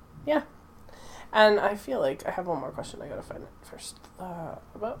 Yeah. And I feel like I have one more question. I gotta find it first. I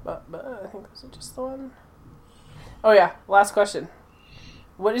think this is just the one. Oh, yeah. Last question.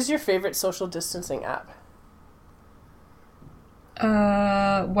 What is your favorite social distancing app?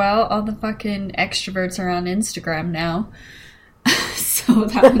 Well, all the fucking extroverts are on Instagram now. So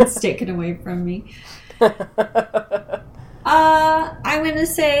that one's taken away from me. I'm gonna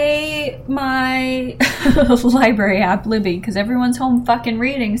say my library app, Libby, because everyone's home fucking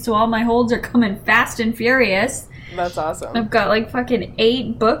reading, so all my holds are coming fast and furious. That's awesome. I've got, like, fucking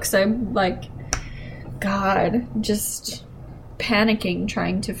 8 books. I'm, like, God, just panicking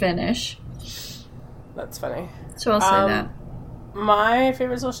trying to finish. That's funny. So I'll say that. My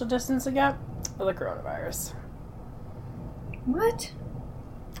favorite social distancing app? The coronavirus. What?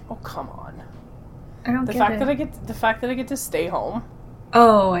 Oh, come on. I don't The get fact it. that I get to stay home.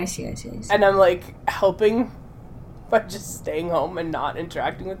 Oh, I see. And I'm, like, helping by just staying home and not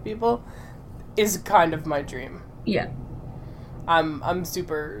interacting with people is kind of my dream. Yeah. I'm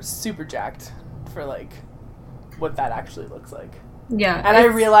super, super jacked for, like, what that actually looks like. Yeah. And I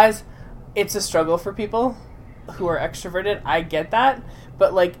realize it's a struggle for people who are extroverted. I get that.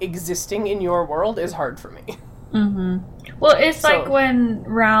 But, like, existing in your world is hard for me. Well, it's like when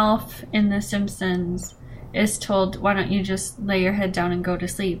Ralph in The Simpsons is told, why don't you just lay your head down and go to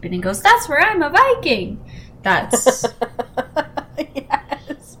sleep? And he goes, that's where I'm a Viking. That's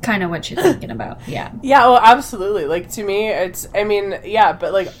Yes. kind of what you're thinking about. Yeah. Yeah, well, absolutely. Like, to me,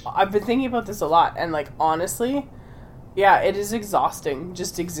 but, like, I've been thinking about this a lot. And, like, honestly, yeah, it is exhausting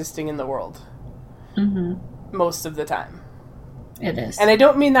just existing in the world. Most of the time. It is. And I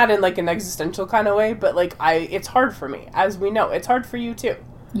don't mean that in, like, an existential kind of way, but, like, it's hard for me. As we know, it's hard for you, too.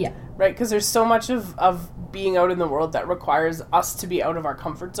 Yeah. Right? Because there's so much of being out in the world that requires us to be out of our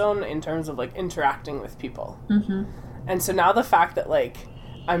comfort zone in terms of, like, interacting with people. And so now the fact that, like,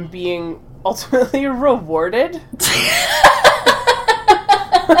 I'm being ultimately rewarded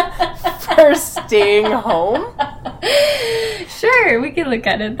for staying home. Sure, we can look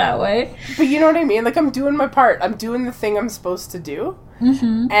at it that way. But you know what I mean? Like, I'm doing my part. I'm doing the thing I'm supposed to do.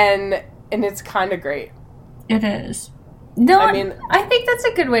 And it's kind of great. It is. No, I think that's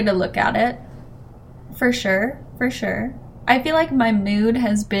a good way to look at it. For sure. I feel like my mood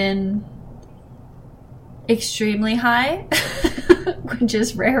has been extremely high, which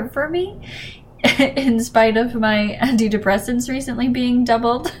is rare for me, in spite of my antidepressants recently being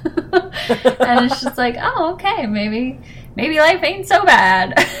doubled. And it's just like, oh, okay, maybe life ain't so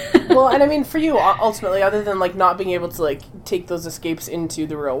bad. Well, and I mean, for you, ultimately, other than, like, not being able to, like, take those escapes into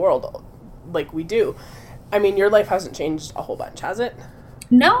the real world like we do, I mean, your life hasn't changed a whole bunch, has it?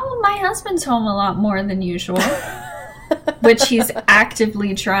 No, my husband's home a lot more than usual. which he's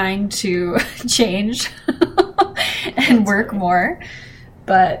actively trying to change and work more.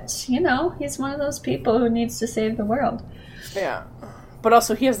 But, you know, he's one of those people who needs to save the world. Yeah. But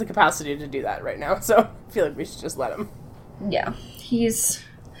also, he has the capacity to do that right now, so I feel like we should just let him. Yeah.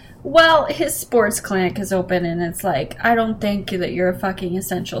 Well, his sports clinic is open, and it's like, I don't think that you're a fucking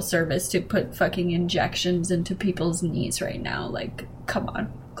essential service to put fucking injections into people's knees right now. Like, come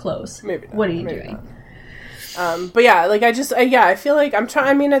on, close. Maybe not. What are you doing? But yeah, like, I feel like I'm trying,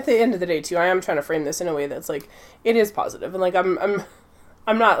 I mean, at the end of the day, too, I am trying to frame this in a way that's, like, it is positive, and, like,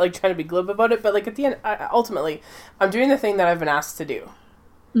 I'm not, like, trying to be glib about it, but, like, at the end, ultimately, I'm doing the thing that I've been asked to do.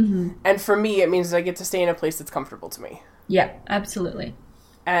 Mm-hmm. And for me, it means that I get to stay in a place that's comfortable to me. Yeah, absolutely.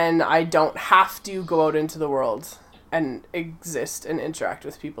 And I don't have to go out into the world and exist and interact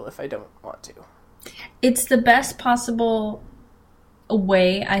with people if I don't want to. It's the best possible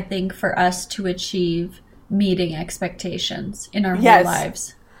way, I think, for us to achieve meeting expectations in our whole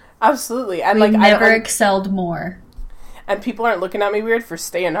lives. Absolutely. And We've never excelled more. And people aren't looking at me weird for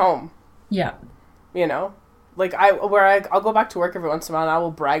staying home. Yeah. You know? Like, I'll go back to work every once in a while and I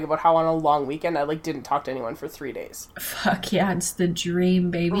will brag about how on a long weekend I, like, didn't talk to anyone for 3 days. Fuck yeah, it's the dream,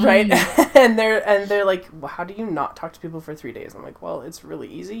 baby. Right? and they're like, well, how do you not talk to people for 3 days? I'm like, well, it's really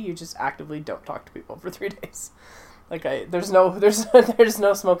easy. You just actively don't talk to people for 3 days. Like, there's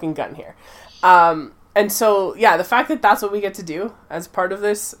no smoking gun here. And so, yeah, the fact that that's what we get to do as part of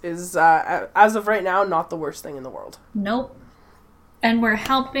this is, as of right now, not the worst thing in the world. Nope. And we're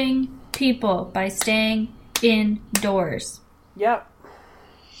helping people by staying indoors. Yep.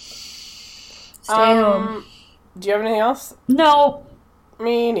 Stay home. Do you have anything else? No.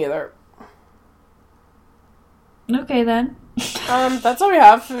 Me neither. Okay, then. That's all we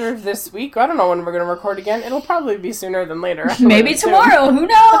have for this week. I don't know when we're going to record again. It'll probably be sooner than later. Maybe tomorrow. Who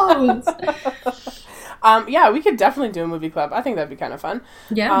knows? Yeah, we could definitely do a movie club. I think that'd be kind of fun.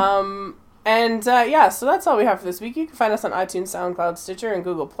 Yeah. Yeah, so that's all we have for this week. You can find us on iTunes, SoundCloud, Stitcher, and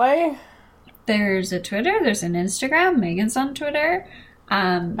Google Play. There's a Twitter. There's an Instagram. Megan's on Twitter.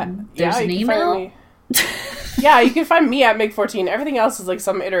 There's an email. Yeah, you can find me at Meg14. Everything else is like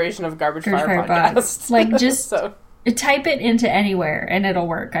some iteration of Garbage Fire Podcast. Like, just type it into anywhere and it'll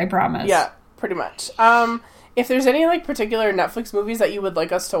work. I promise. Yeah, pretty much. If there's any like particular Netflix movies that you would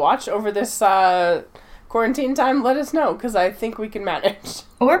like us to watch over this quarantine time, let us know, because I think we can manage.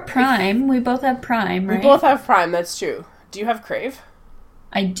 Or Prime. We both have Prime, right? We both have Prime, that's true. Do you have Crave?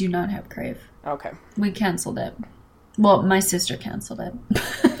 I do not have Crave. Okay. We canceled it. Well, my sister canceled it.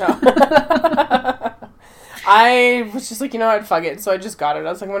 Oh. I was just like, you know what, fuck it. So I just got it. I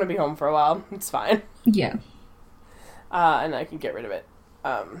was like, I'm going to be home for a while. It's fine. Yeah. And I can get rid of it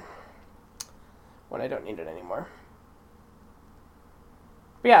when I don't need it anymore.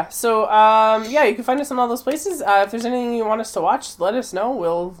 But yeah, so, yeah, you can find us in all those places. If there's anything you want us to watch, let us know.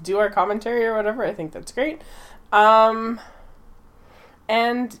 We'll do our commentary or whatever. I think that's great. And,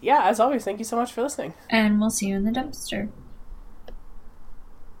 yeah, as always, thank you so much for listening. And we'll see you in the dumpster.